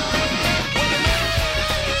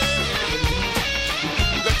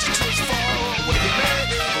 Let your chips fall when you're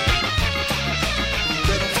ready.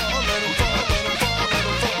 Let 'em fall, let 'em fall, let 'em fall, let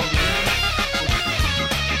 'em fall.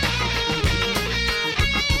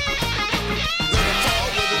 Let 'em fall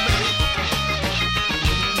when they're made.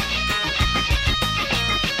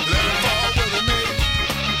 Let 'em fall when they're made.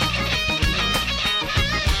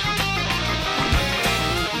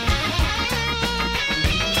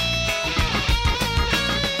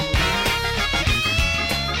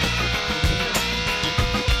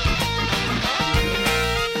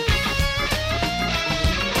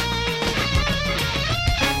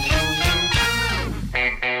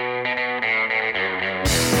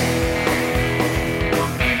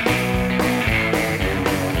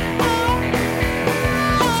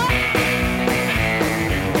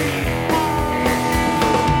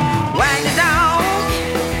 Wag the dog,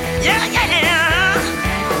 yeah, yeah.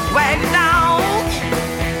 Wag the dog,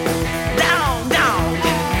 dog, dog.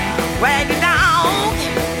 Wag the dog,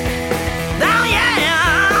 dog, yeah.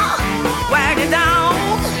 Wag the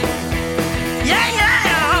dog, yeah, yeah.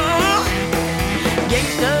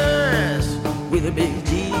 Gangsters with a big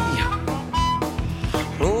G,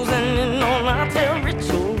 closing in on our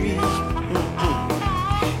territory,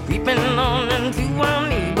 creeping on into our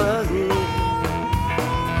neighborhood.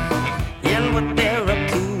 And what they're up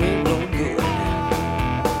to ain't no good.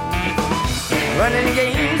 Running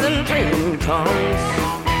games and playing cards,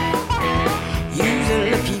 using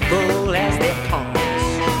the people as their pawns,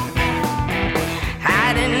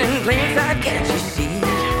 hiding in plain sight, can't you see?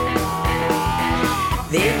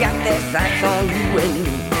 They got their sights on you and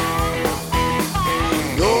me.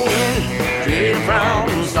 Go in, create a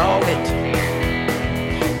problem, solve it.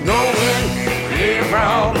 Go in, create a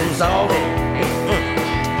problem, solve it.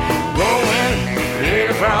 Go in, create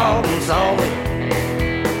a problem, solve it.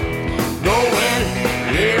 Go in,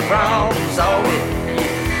 create a problem, solve it.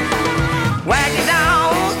 Wag the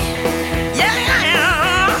dog, yeah,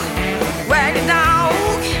 yeah. Wag the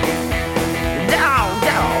dog, dog,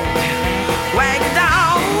 dog. Wag the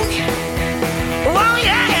dog, oh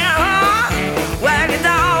yeah. Wag the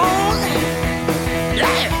dog,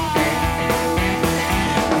 yeah.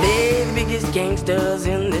 They're the biggest gangsters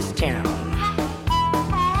in this town.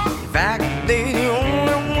 In fact, they're the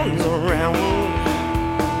only ones around.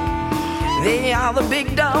 They are the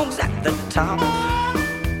big dogs at the top.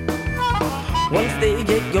 Once they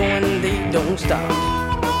get going, they don't stop.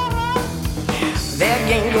 Their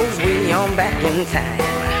game goes way on back in time.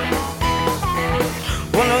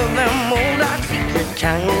 One of them old dark secret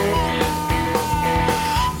kind.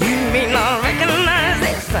 You may not recognize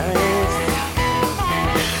their signs,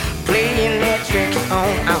 playing their tricks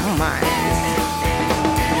on our minds.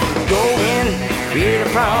 Go in, create a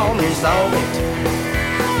problem, solve it.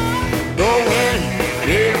 Go in,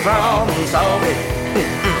 create a problem, solve it.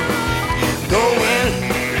 Go in,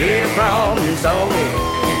 create a problem, solve it.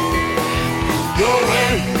 Go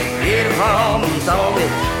in, create a problem, solve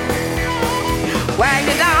it. Wag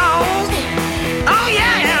the dog, oh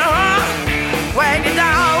yeah. Wag the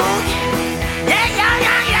dog, yeah, yeah,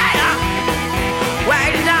 yeah, yeah.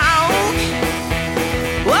 Wag the dog,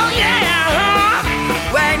 oh yeah.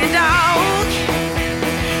 Wag the dog,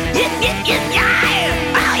 yeah, yeah, yeah,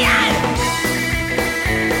 yeah, oh yeah.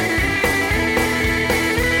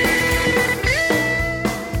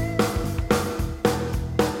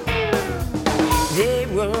 They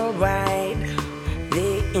worldwide,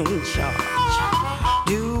 they in charge,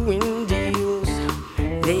 doing deals,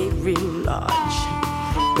 they real large.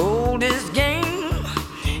 Oldest game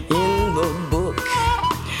in the book.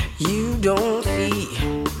 You don't see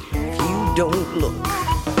if you don't look.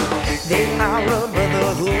 They are a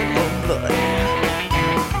brotherhood of blood.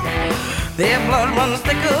 Their blood runs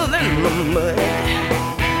thicker than the mud.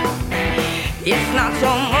 It's not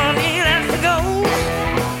your money that's the gold.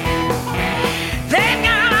 They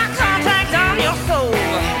got a contract on your soul.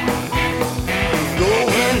 Go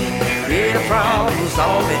in, create a problem,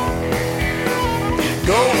 solve it.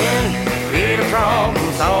 Go in, create a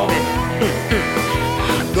problem, solve it.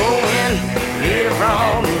 Go in, create a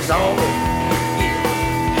problem, solve it.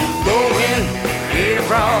 Go in, create a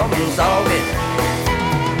problem, solve it.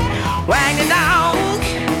 Wag the dog,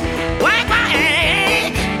 wag,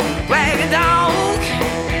 wag, wag the dog.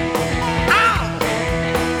 Oh,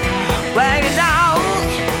 wag the dog.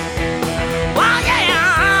 Oh yeah,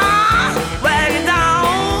 wag the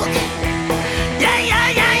dog. Yeah, yeah,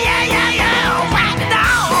 yeah, yeah, yeah, yeah. Wag the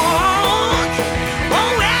dog.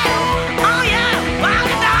 Oh yeah, oh yeah, wag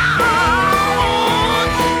the dog.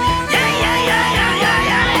 Yeah, yeah, yeah, yeah,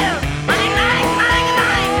 yeah, yeah. Bang, bang, bang,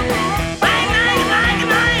 bang, bang, bang, bang,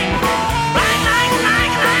 bang.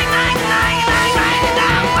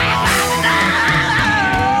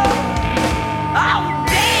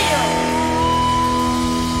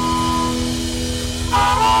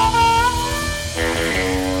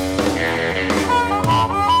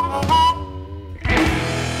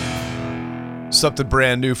 Something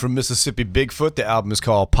brand new from Mississippi Bigfoot. The album is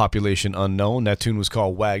called Population Unknown. That tune was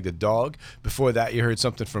called Wag the Dog. Before that, you heard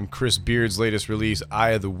something from Chris Beard's latest release, Eye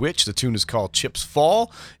of the Witch. The tune is called Chips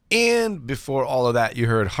Fall. And before all of that, you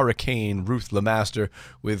heard Hurricane Ruth Lamaster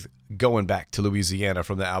with Going Back to Louisiana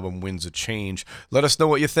from the album Winds of Change. Let us know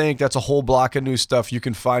what you think. That's a whole block of new stuff. You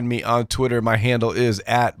can find me on Twitter. My handle is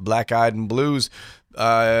 @BlackEyedAndBlues.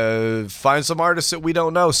 Find some artists that we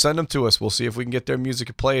don't know. Send them to us. We'll see if we can get their music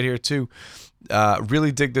and play it here too.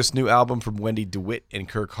 Really dig this new album from Wendy DeWitt and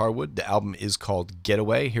Kirk Harwood. The album is called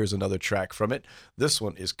Getaway. Here's another track from it. This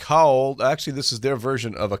one is called, actually this is their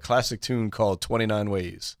version of a classic tune called 29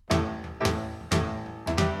 Ways.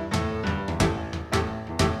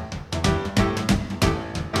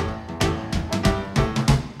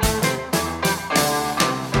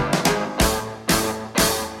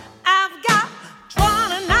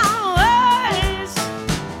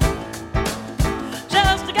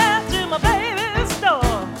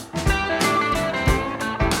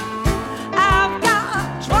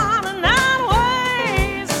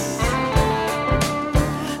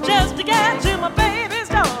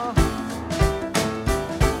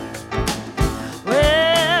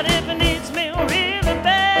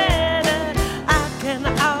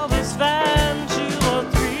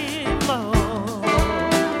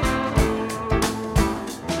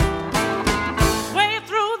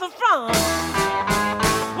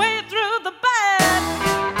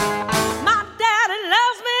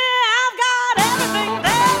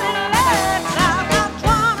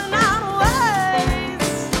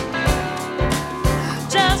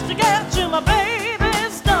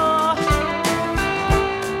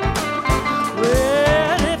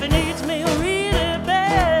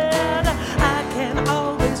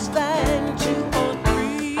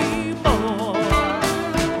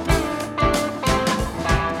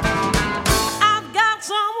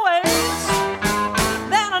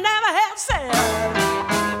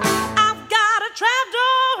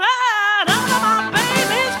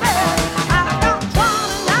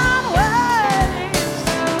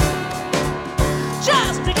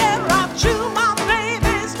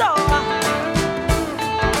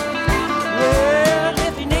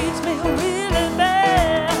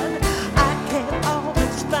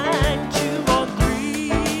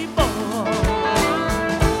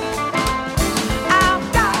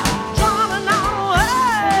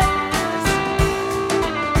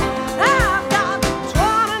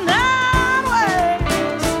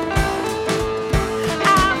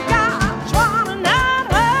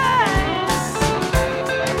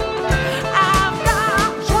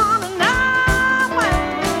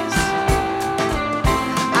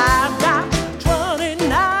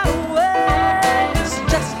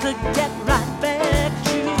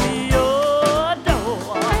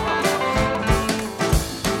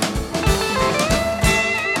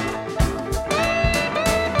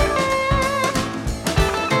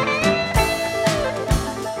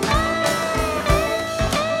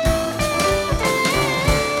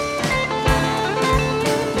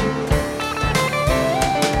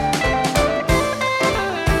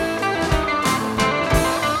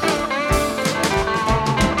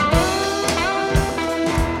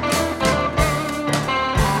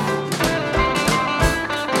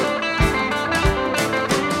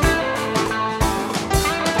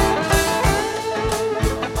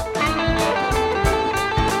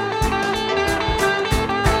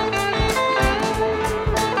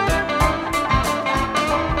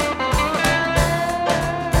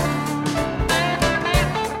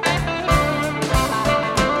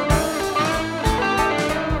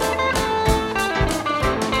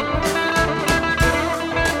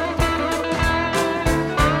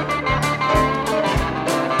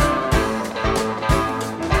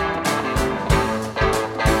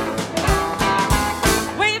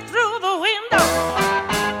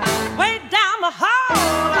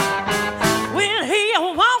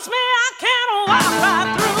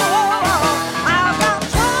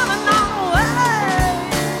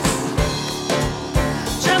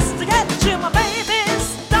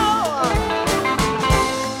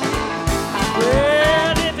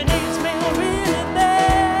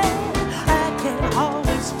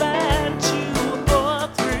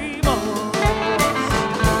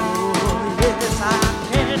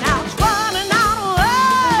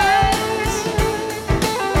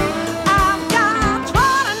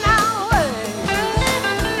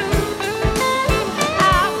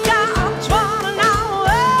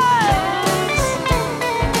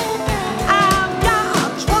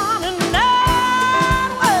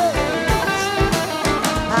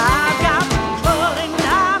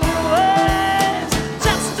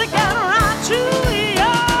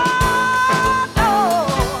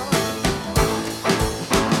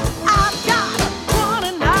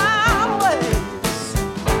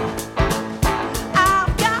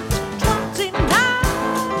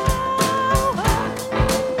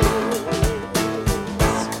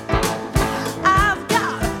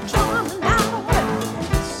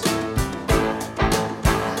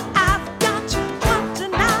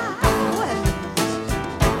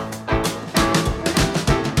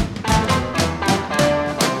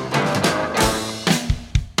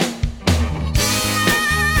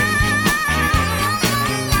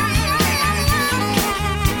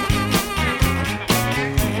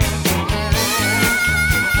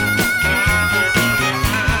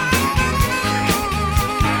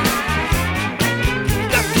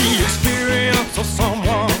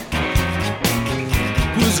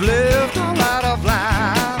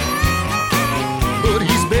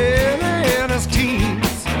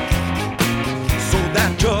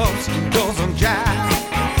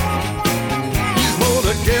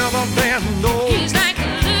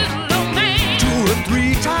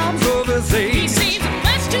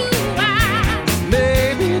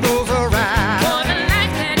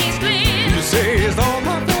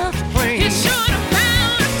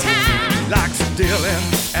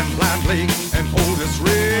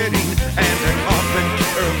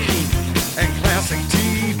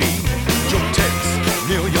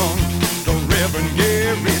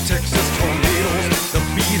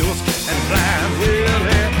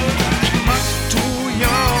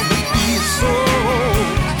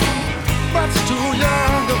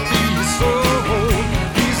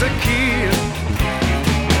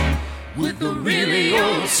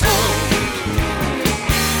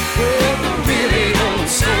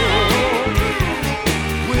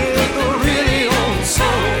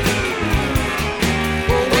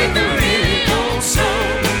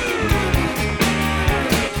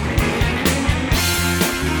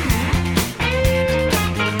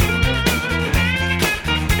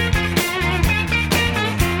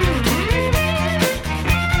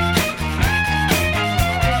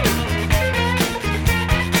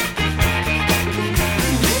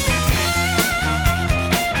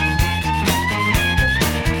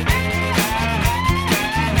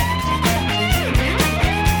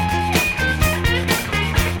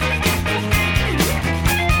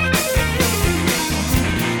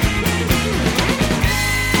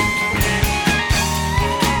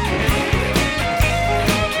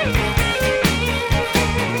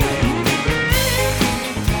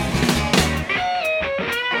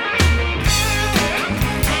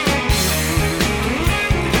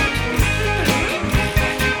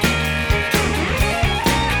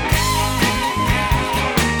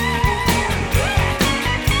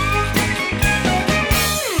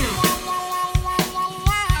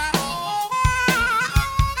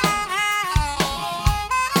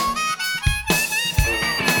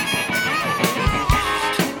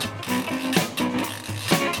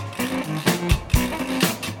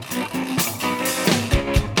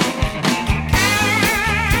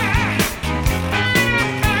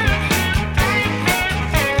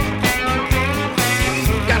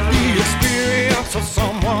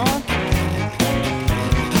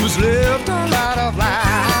 light of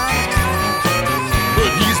life.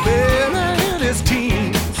 But he's barely in his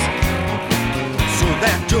teens, so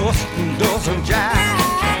that just doesn't jive.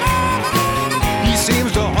 He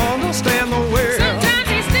seems to understand the world. Sometimes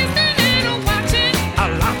he's listening and watching a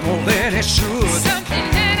lot more than he should. something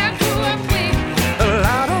that I grew up with. A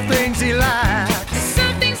lot of things he likes.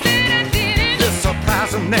 Some things that I didn't. It's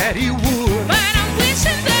surprising that he would. But I'm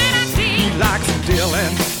wishing that I did. He likes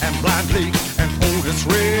Dylan and Blind Blake and Otis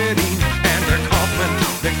Redding and the Kaufman,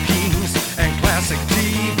 the Kings and classic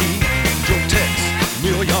TV. Joe Tex,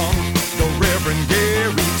 Neil Young, the Reverend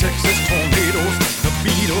Gary, Texas Tornadoes, the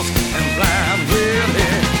Beatles and Blind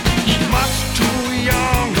Willie. He's much too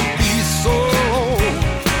young to be so old.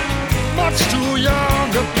 Much too young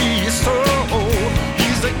to be so old.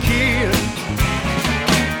 He's a kid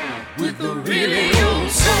with a really old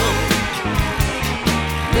soul.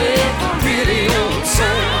 With a really old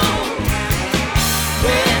soul.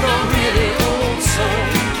 With a really old soul.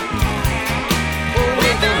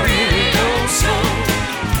 With a really old soul.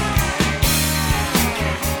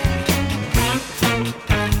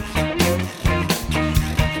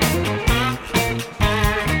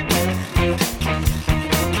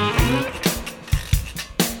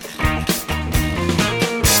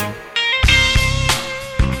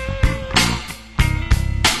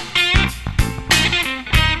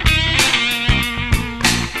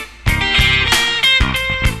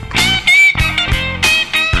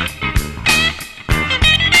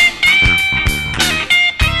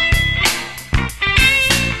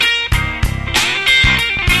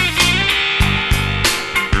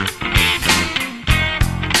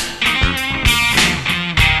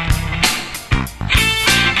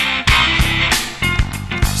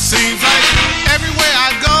 Seems like everywhere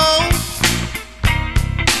I go,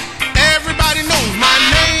 everybody knows my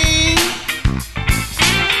name.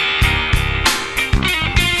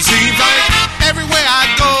 Seems like everywhere I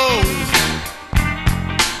go,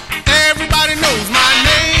 everybody knows my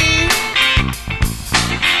name.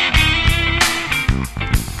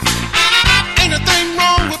 Ain't a thing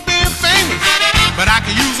wrong with being famous, but I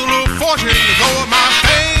could use a little fortune to go with my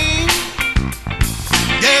fame.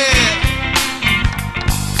 Yeah.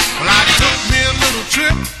 Well, I took me a little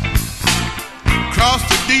trip across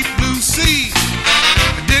the deep blue sea.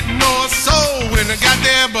 I didn't know a soul when I got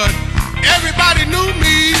there, but everybody knew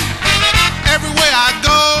me. Everywhere I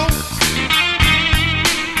go,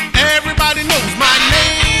 everybody knows my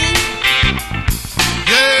name.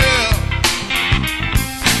 Yeah.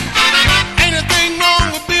 Ain't a thing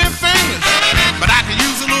wrong with being famous, but I could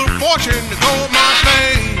use a little fortune to go with my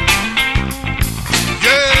fame.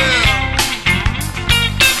 Yeah.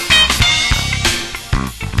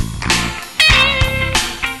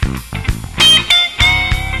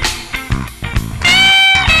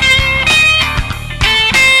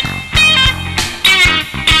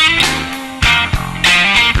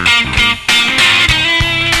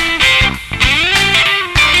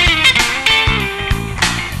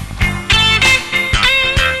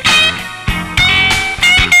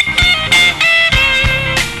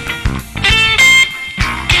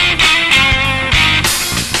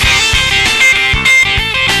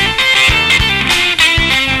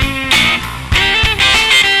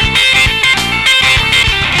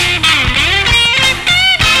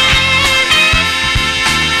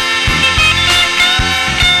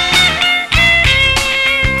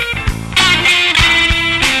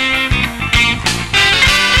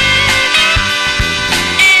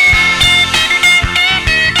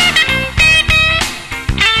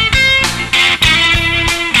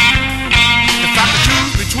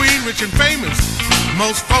 rich and famous.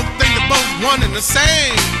 Most folk think they're both one and the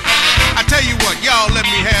same. I tell you what, y'all let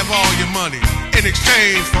me have all your money in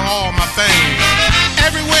exchange for all my fame.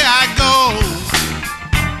 Everywhere I go,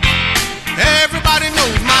 everybody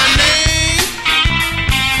knows my name.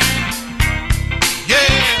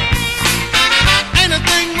 Yeah, ain't a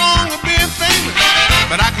thing wrong with being famous,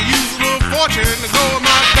 but I could use a little fortune to go with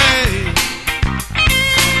my fame.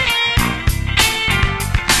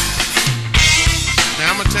 Now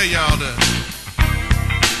I'm gonna tell y'all that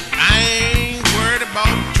I ain't worried about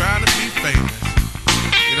trying to be famous.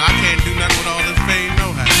 You know, I can't do nothing with all this fame, no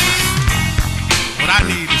how. What I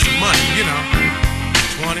need is some money, you know.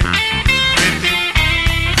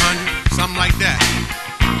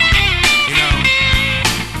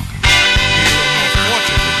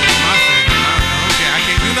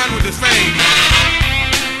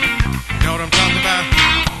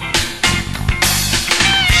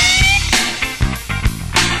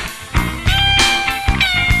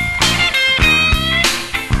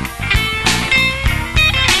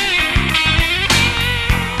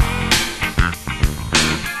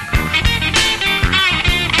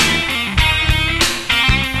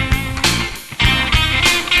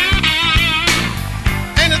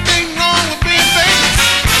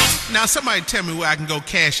 somebody tell me where I can go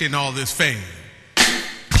cash in all this fame.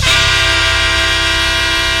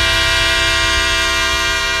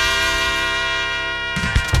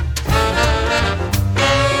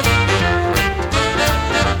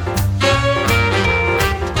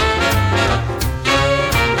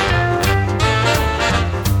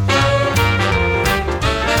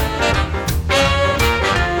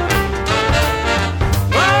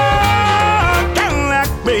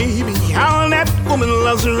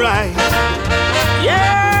 Loves her right.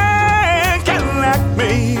 Yeah, Cadillac,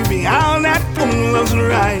 baby, how that woman loves her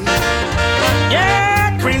right.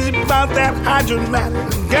 Yeah, crazy about that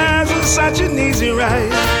hydromatic. Guys are such an easy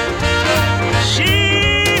ride.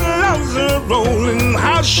 She loves her rolling,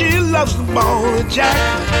 how she loves the ball of jack.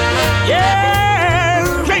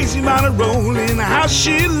 Yeah, crazy about her rolling, how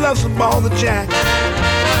she loves the ball of jack.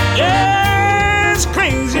 Yeah.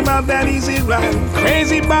 Crazy about that easy ride,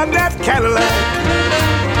 crazy about that Cadillac.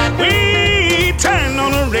 We turn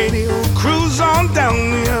on the radio, cruise on down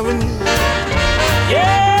the avenue.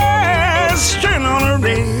 Yes, turn on the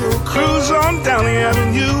radio, cruise on down the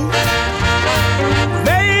avenue.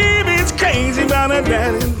 Baby, it's crazy about her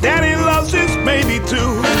daddy. Daddy loves his baby too.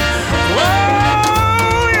 Whoa.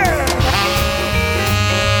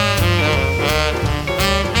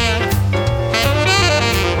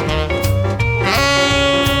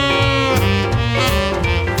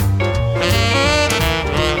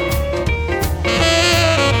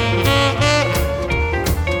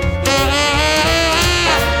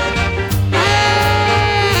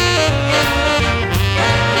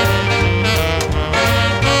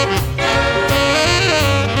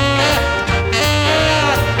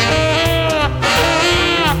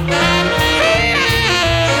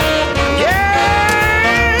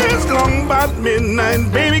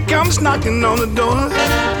 Midnight, baby comes knocking on the door.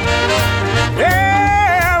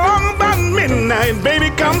 Yeah, long about midnight,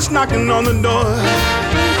 baby comes knocking on the door.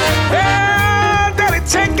 Yeah, daddy,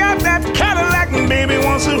 take out that Cadillac, and baby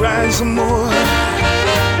wants to ride some more.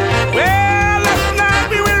 Well, last night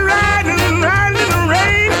we were riding in the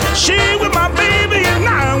rain. She with my baby and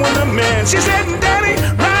I with the man. She said, Daddy,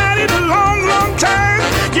 ride it a long, long time.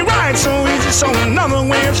 You ride so easy, so another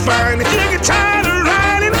way is fine. If you get tired of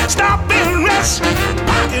riding, stop and rest.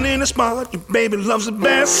 Parking in a spot, your baby loves the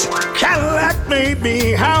best. Cadillac,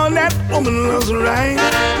 baby, how that woman loves her right.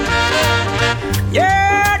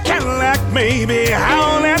 Yeah, Cadillac, baby,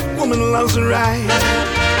 how that woman loves her right.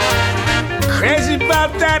 Crazy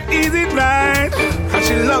about that easy ride, how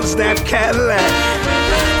she loves that Cadillac.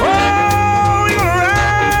 Oh, we gonna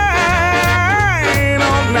ride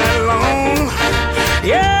all night long.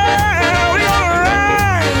 Yeah, we gonna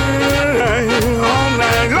ride all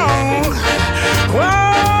night long.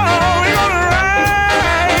 Whoa, we gonna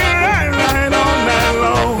ride all night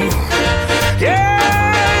long.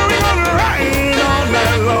 Yeah, we gonna ride all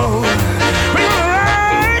night long. We gonna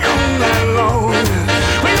ride all night long.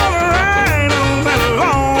 We gonna ride all night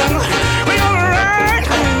long. We gonna ride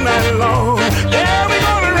all night long. Yeah, we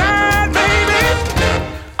gonna ride, baby,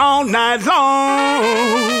 all night long.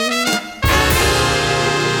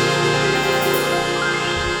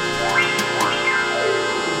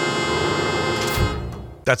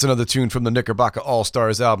 That's another tune from the Knickerbocker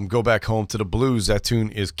All-Stars album, Go Back Home to the Blues. That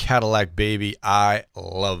tune is Cadillac Baby. I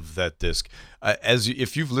love that disc.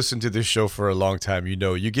 If you've listened to this show for a long time, you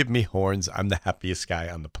know, you give me horns, I'm the happiest guy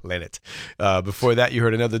on the planet. Before that, you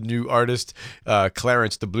heard another new artist,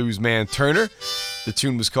 Clarence the Blues Man Turner. The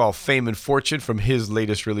tune was called Fame and Fortune from his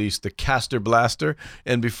latest release, The Castor Blaster.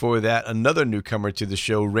 And before that, another newcomer to the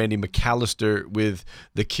show, Randy McAllister, with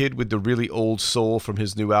The Kid with the Really Old Soul from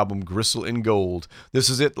his new album, Gristle in Gold.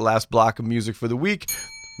 This is it, the last block of music for the week.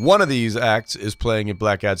 One of these acts is playing at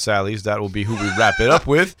Black Eyed Sally's. That will be who we wrap it up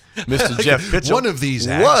with, Mr. Jeff Pitchell. One of these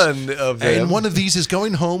acts. One of them. And one of these is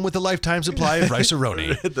going home with a lifetime supply of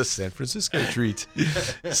rice-a-roni. The San Francisco treat.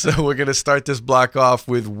 So we're going to start this block off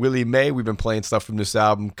with Willie Mae. We've been playing stuff from this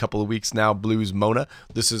album a couple of weeks now, Blues Mona.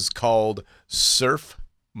 This is called Surf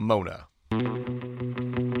Mona.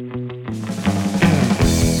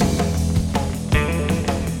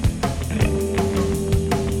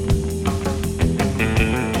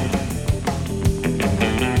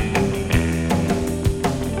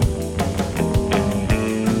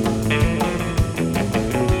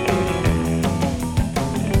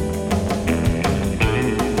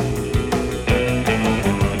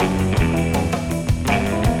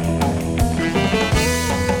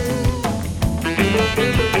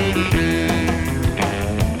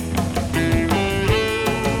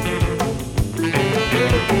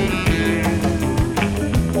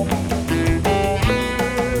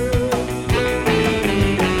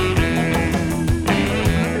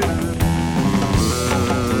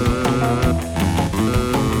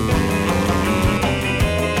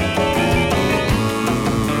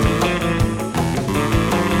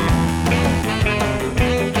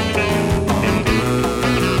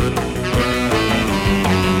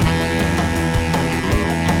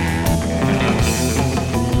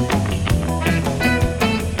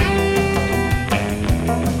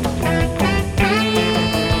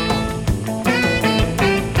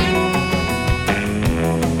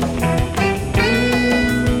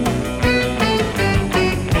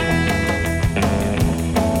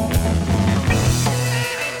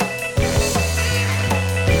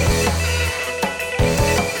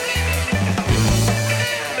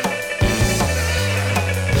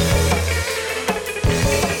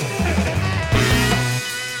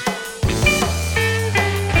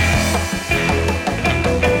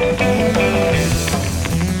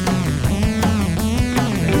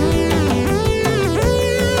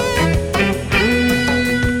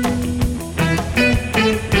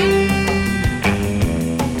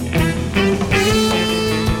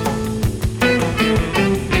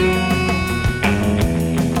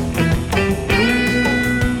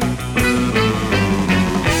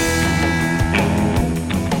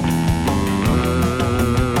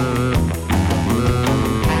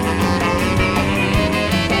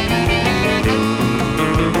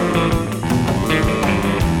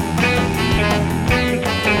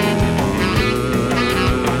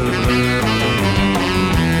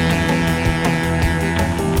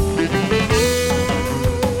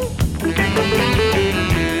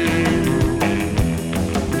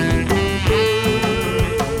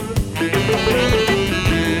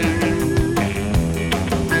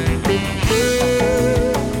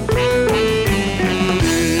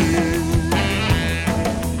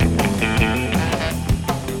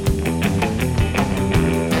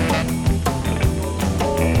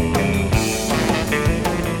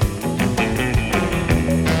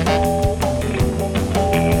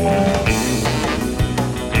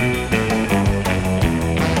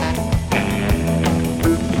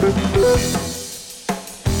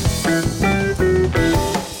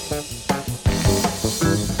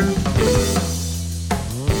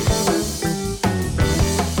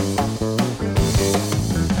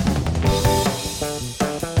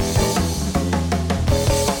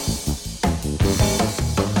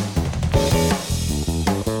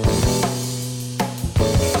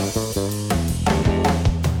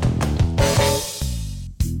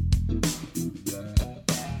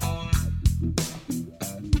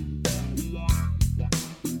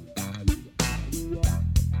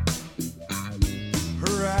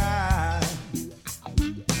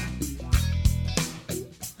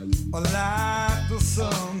 like the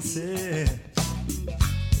sunset.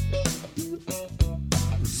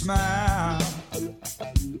 Smile,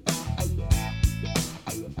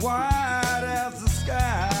 white as the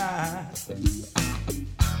sky.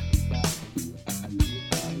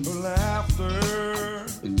 Laughter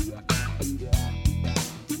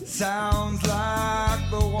sounds like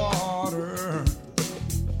the water,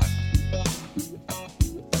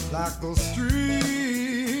 like the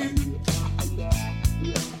stream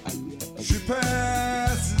she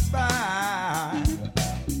passes by.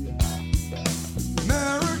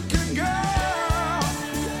 American girl,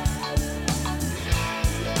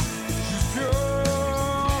 she's pure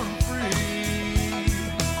and free.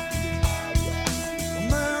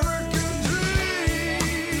 American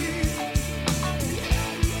dream,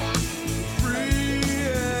 free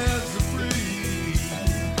as the breeze.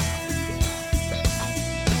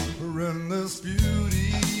 Her endless beauty,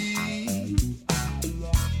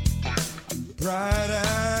 bright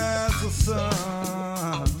as the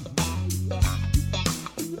sun,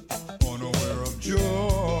 unaware of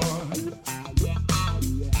joy,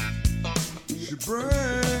 she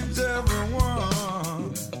brings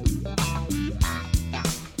everyone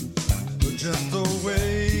the gentle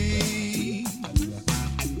way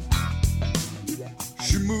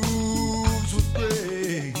she moves with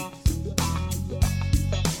grace,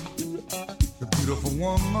 the beautiful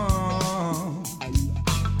woman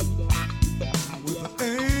with an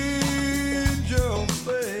angel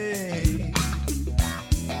face.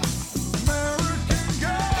 American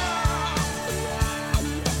girl,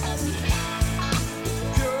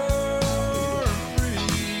 pure and free.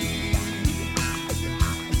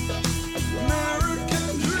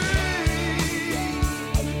 American dream,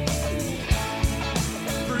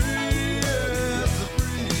 free as the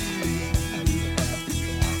breeze.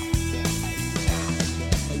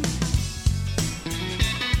 American girl,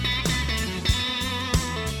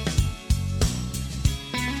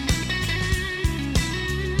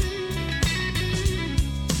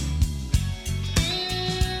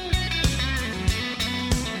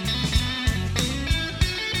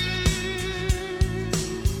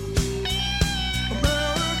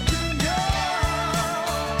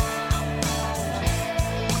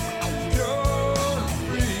 pure and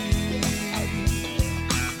free.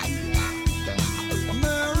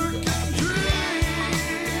 American dream,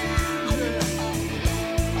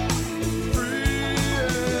 free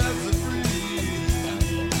as the breeze.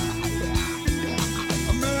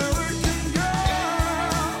 American girl,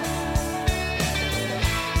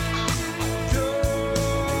 pure and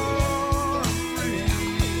free.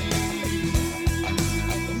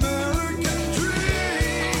 American dream,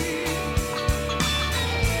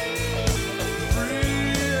 free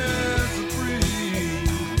as the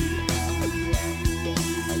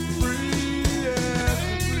breeze, free as the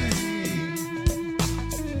breeze.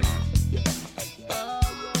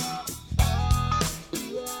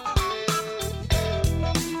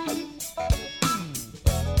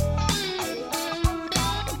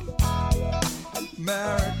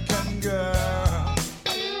 American girl,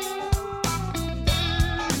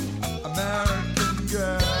 American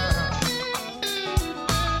girl.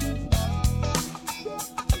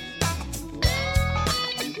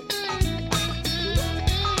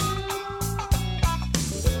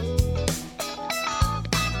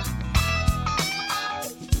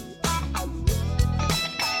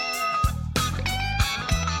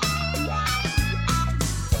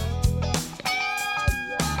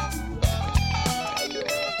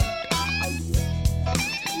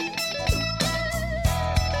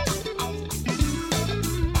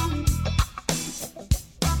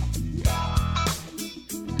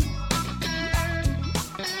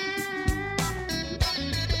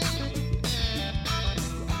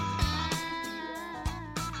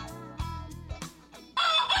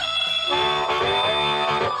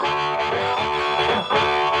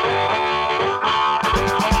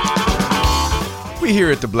 We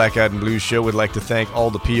here at the Black Eyed and Blues Show would like to thank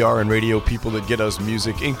all the PR and radio people that get us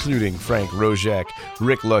music, including Frank Rojak,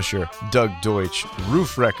 Rick Lusher, Doug Deutsch,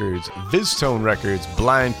 Roof Records, Viztone Records,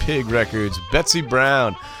 Blind Pig Records, Betsy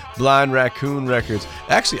Brown, Blind Raccoon Records.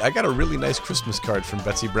 Actually, I got a really nice Christmas card from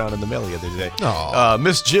Betsy Brown in the mail the other day.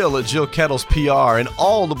 Miss Jill at Jill Kettles PR and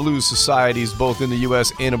all the blues societies, both in the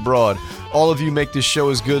U.S. and abroad. All of you make this show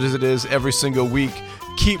as good as it is every single week.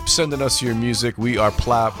 Keep sending us your music. We are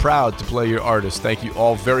proud to play your artists. Thank you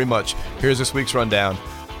all very much. Here's this week's rundown.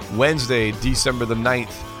 Wednesday, December the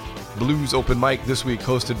 9th, Blues Open Mic this week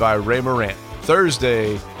hosted by Ray Morant.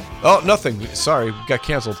 Thursday, oh, nothing. Sorry, got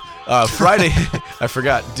canceled. Friday, I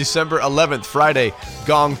forgot. December 11th, Friday,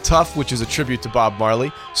 Gong Tough, which is a tribute to Bob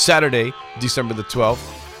Marley. Saturday, December the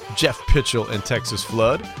 12th, Jeff Pitchell and Texas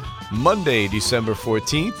Flood. Monday, December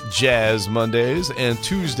 14th, Jazz Mondays. And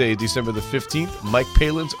Tuesday, December the 15th, Mike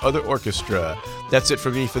Palin's Other Orchestra. That's it for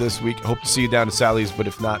me for this week. I hope to see you down at Sally's, but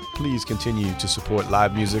if not, please continue to support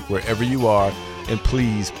live music wherever you are. And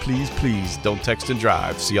please, please, please don't text and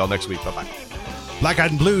drive. See y'all next week. Bye-bye. Black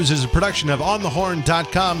Eyed and Blues is a production of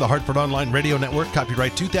OnTheHorn.com, the Hartford Online Radio Network.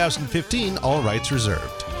 Copyright 2015, all rights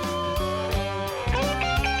reserved.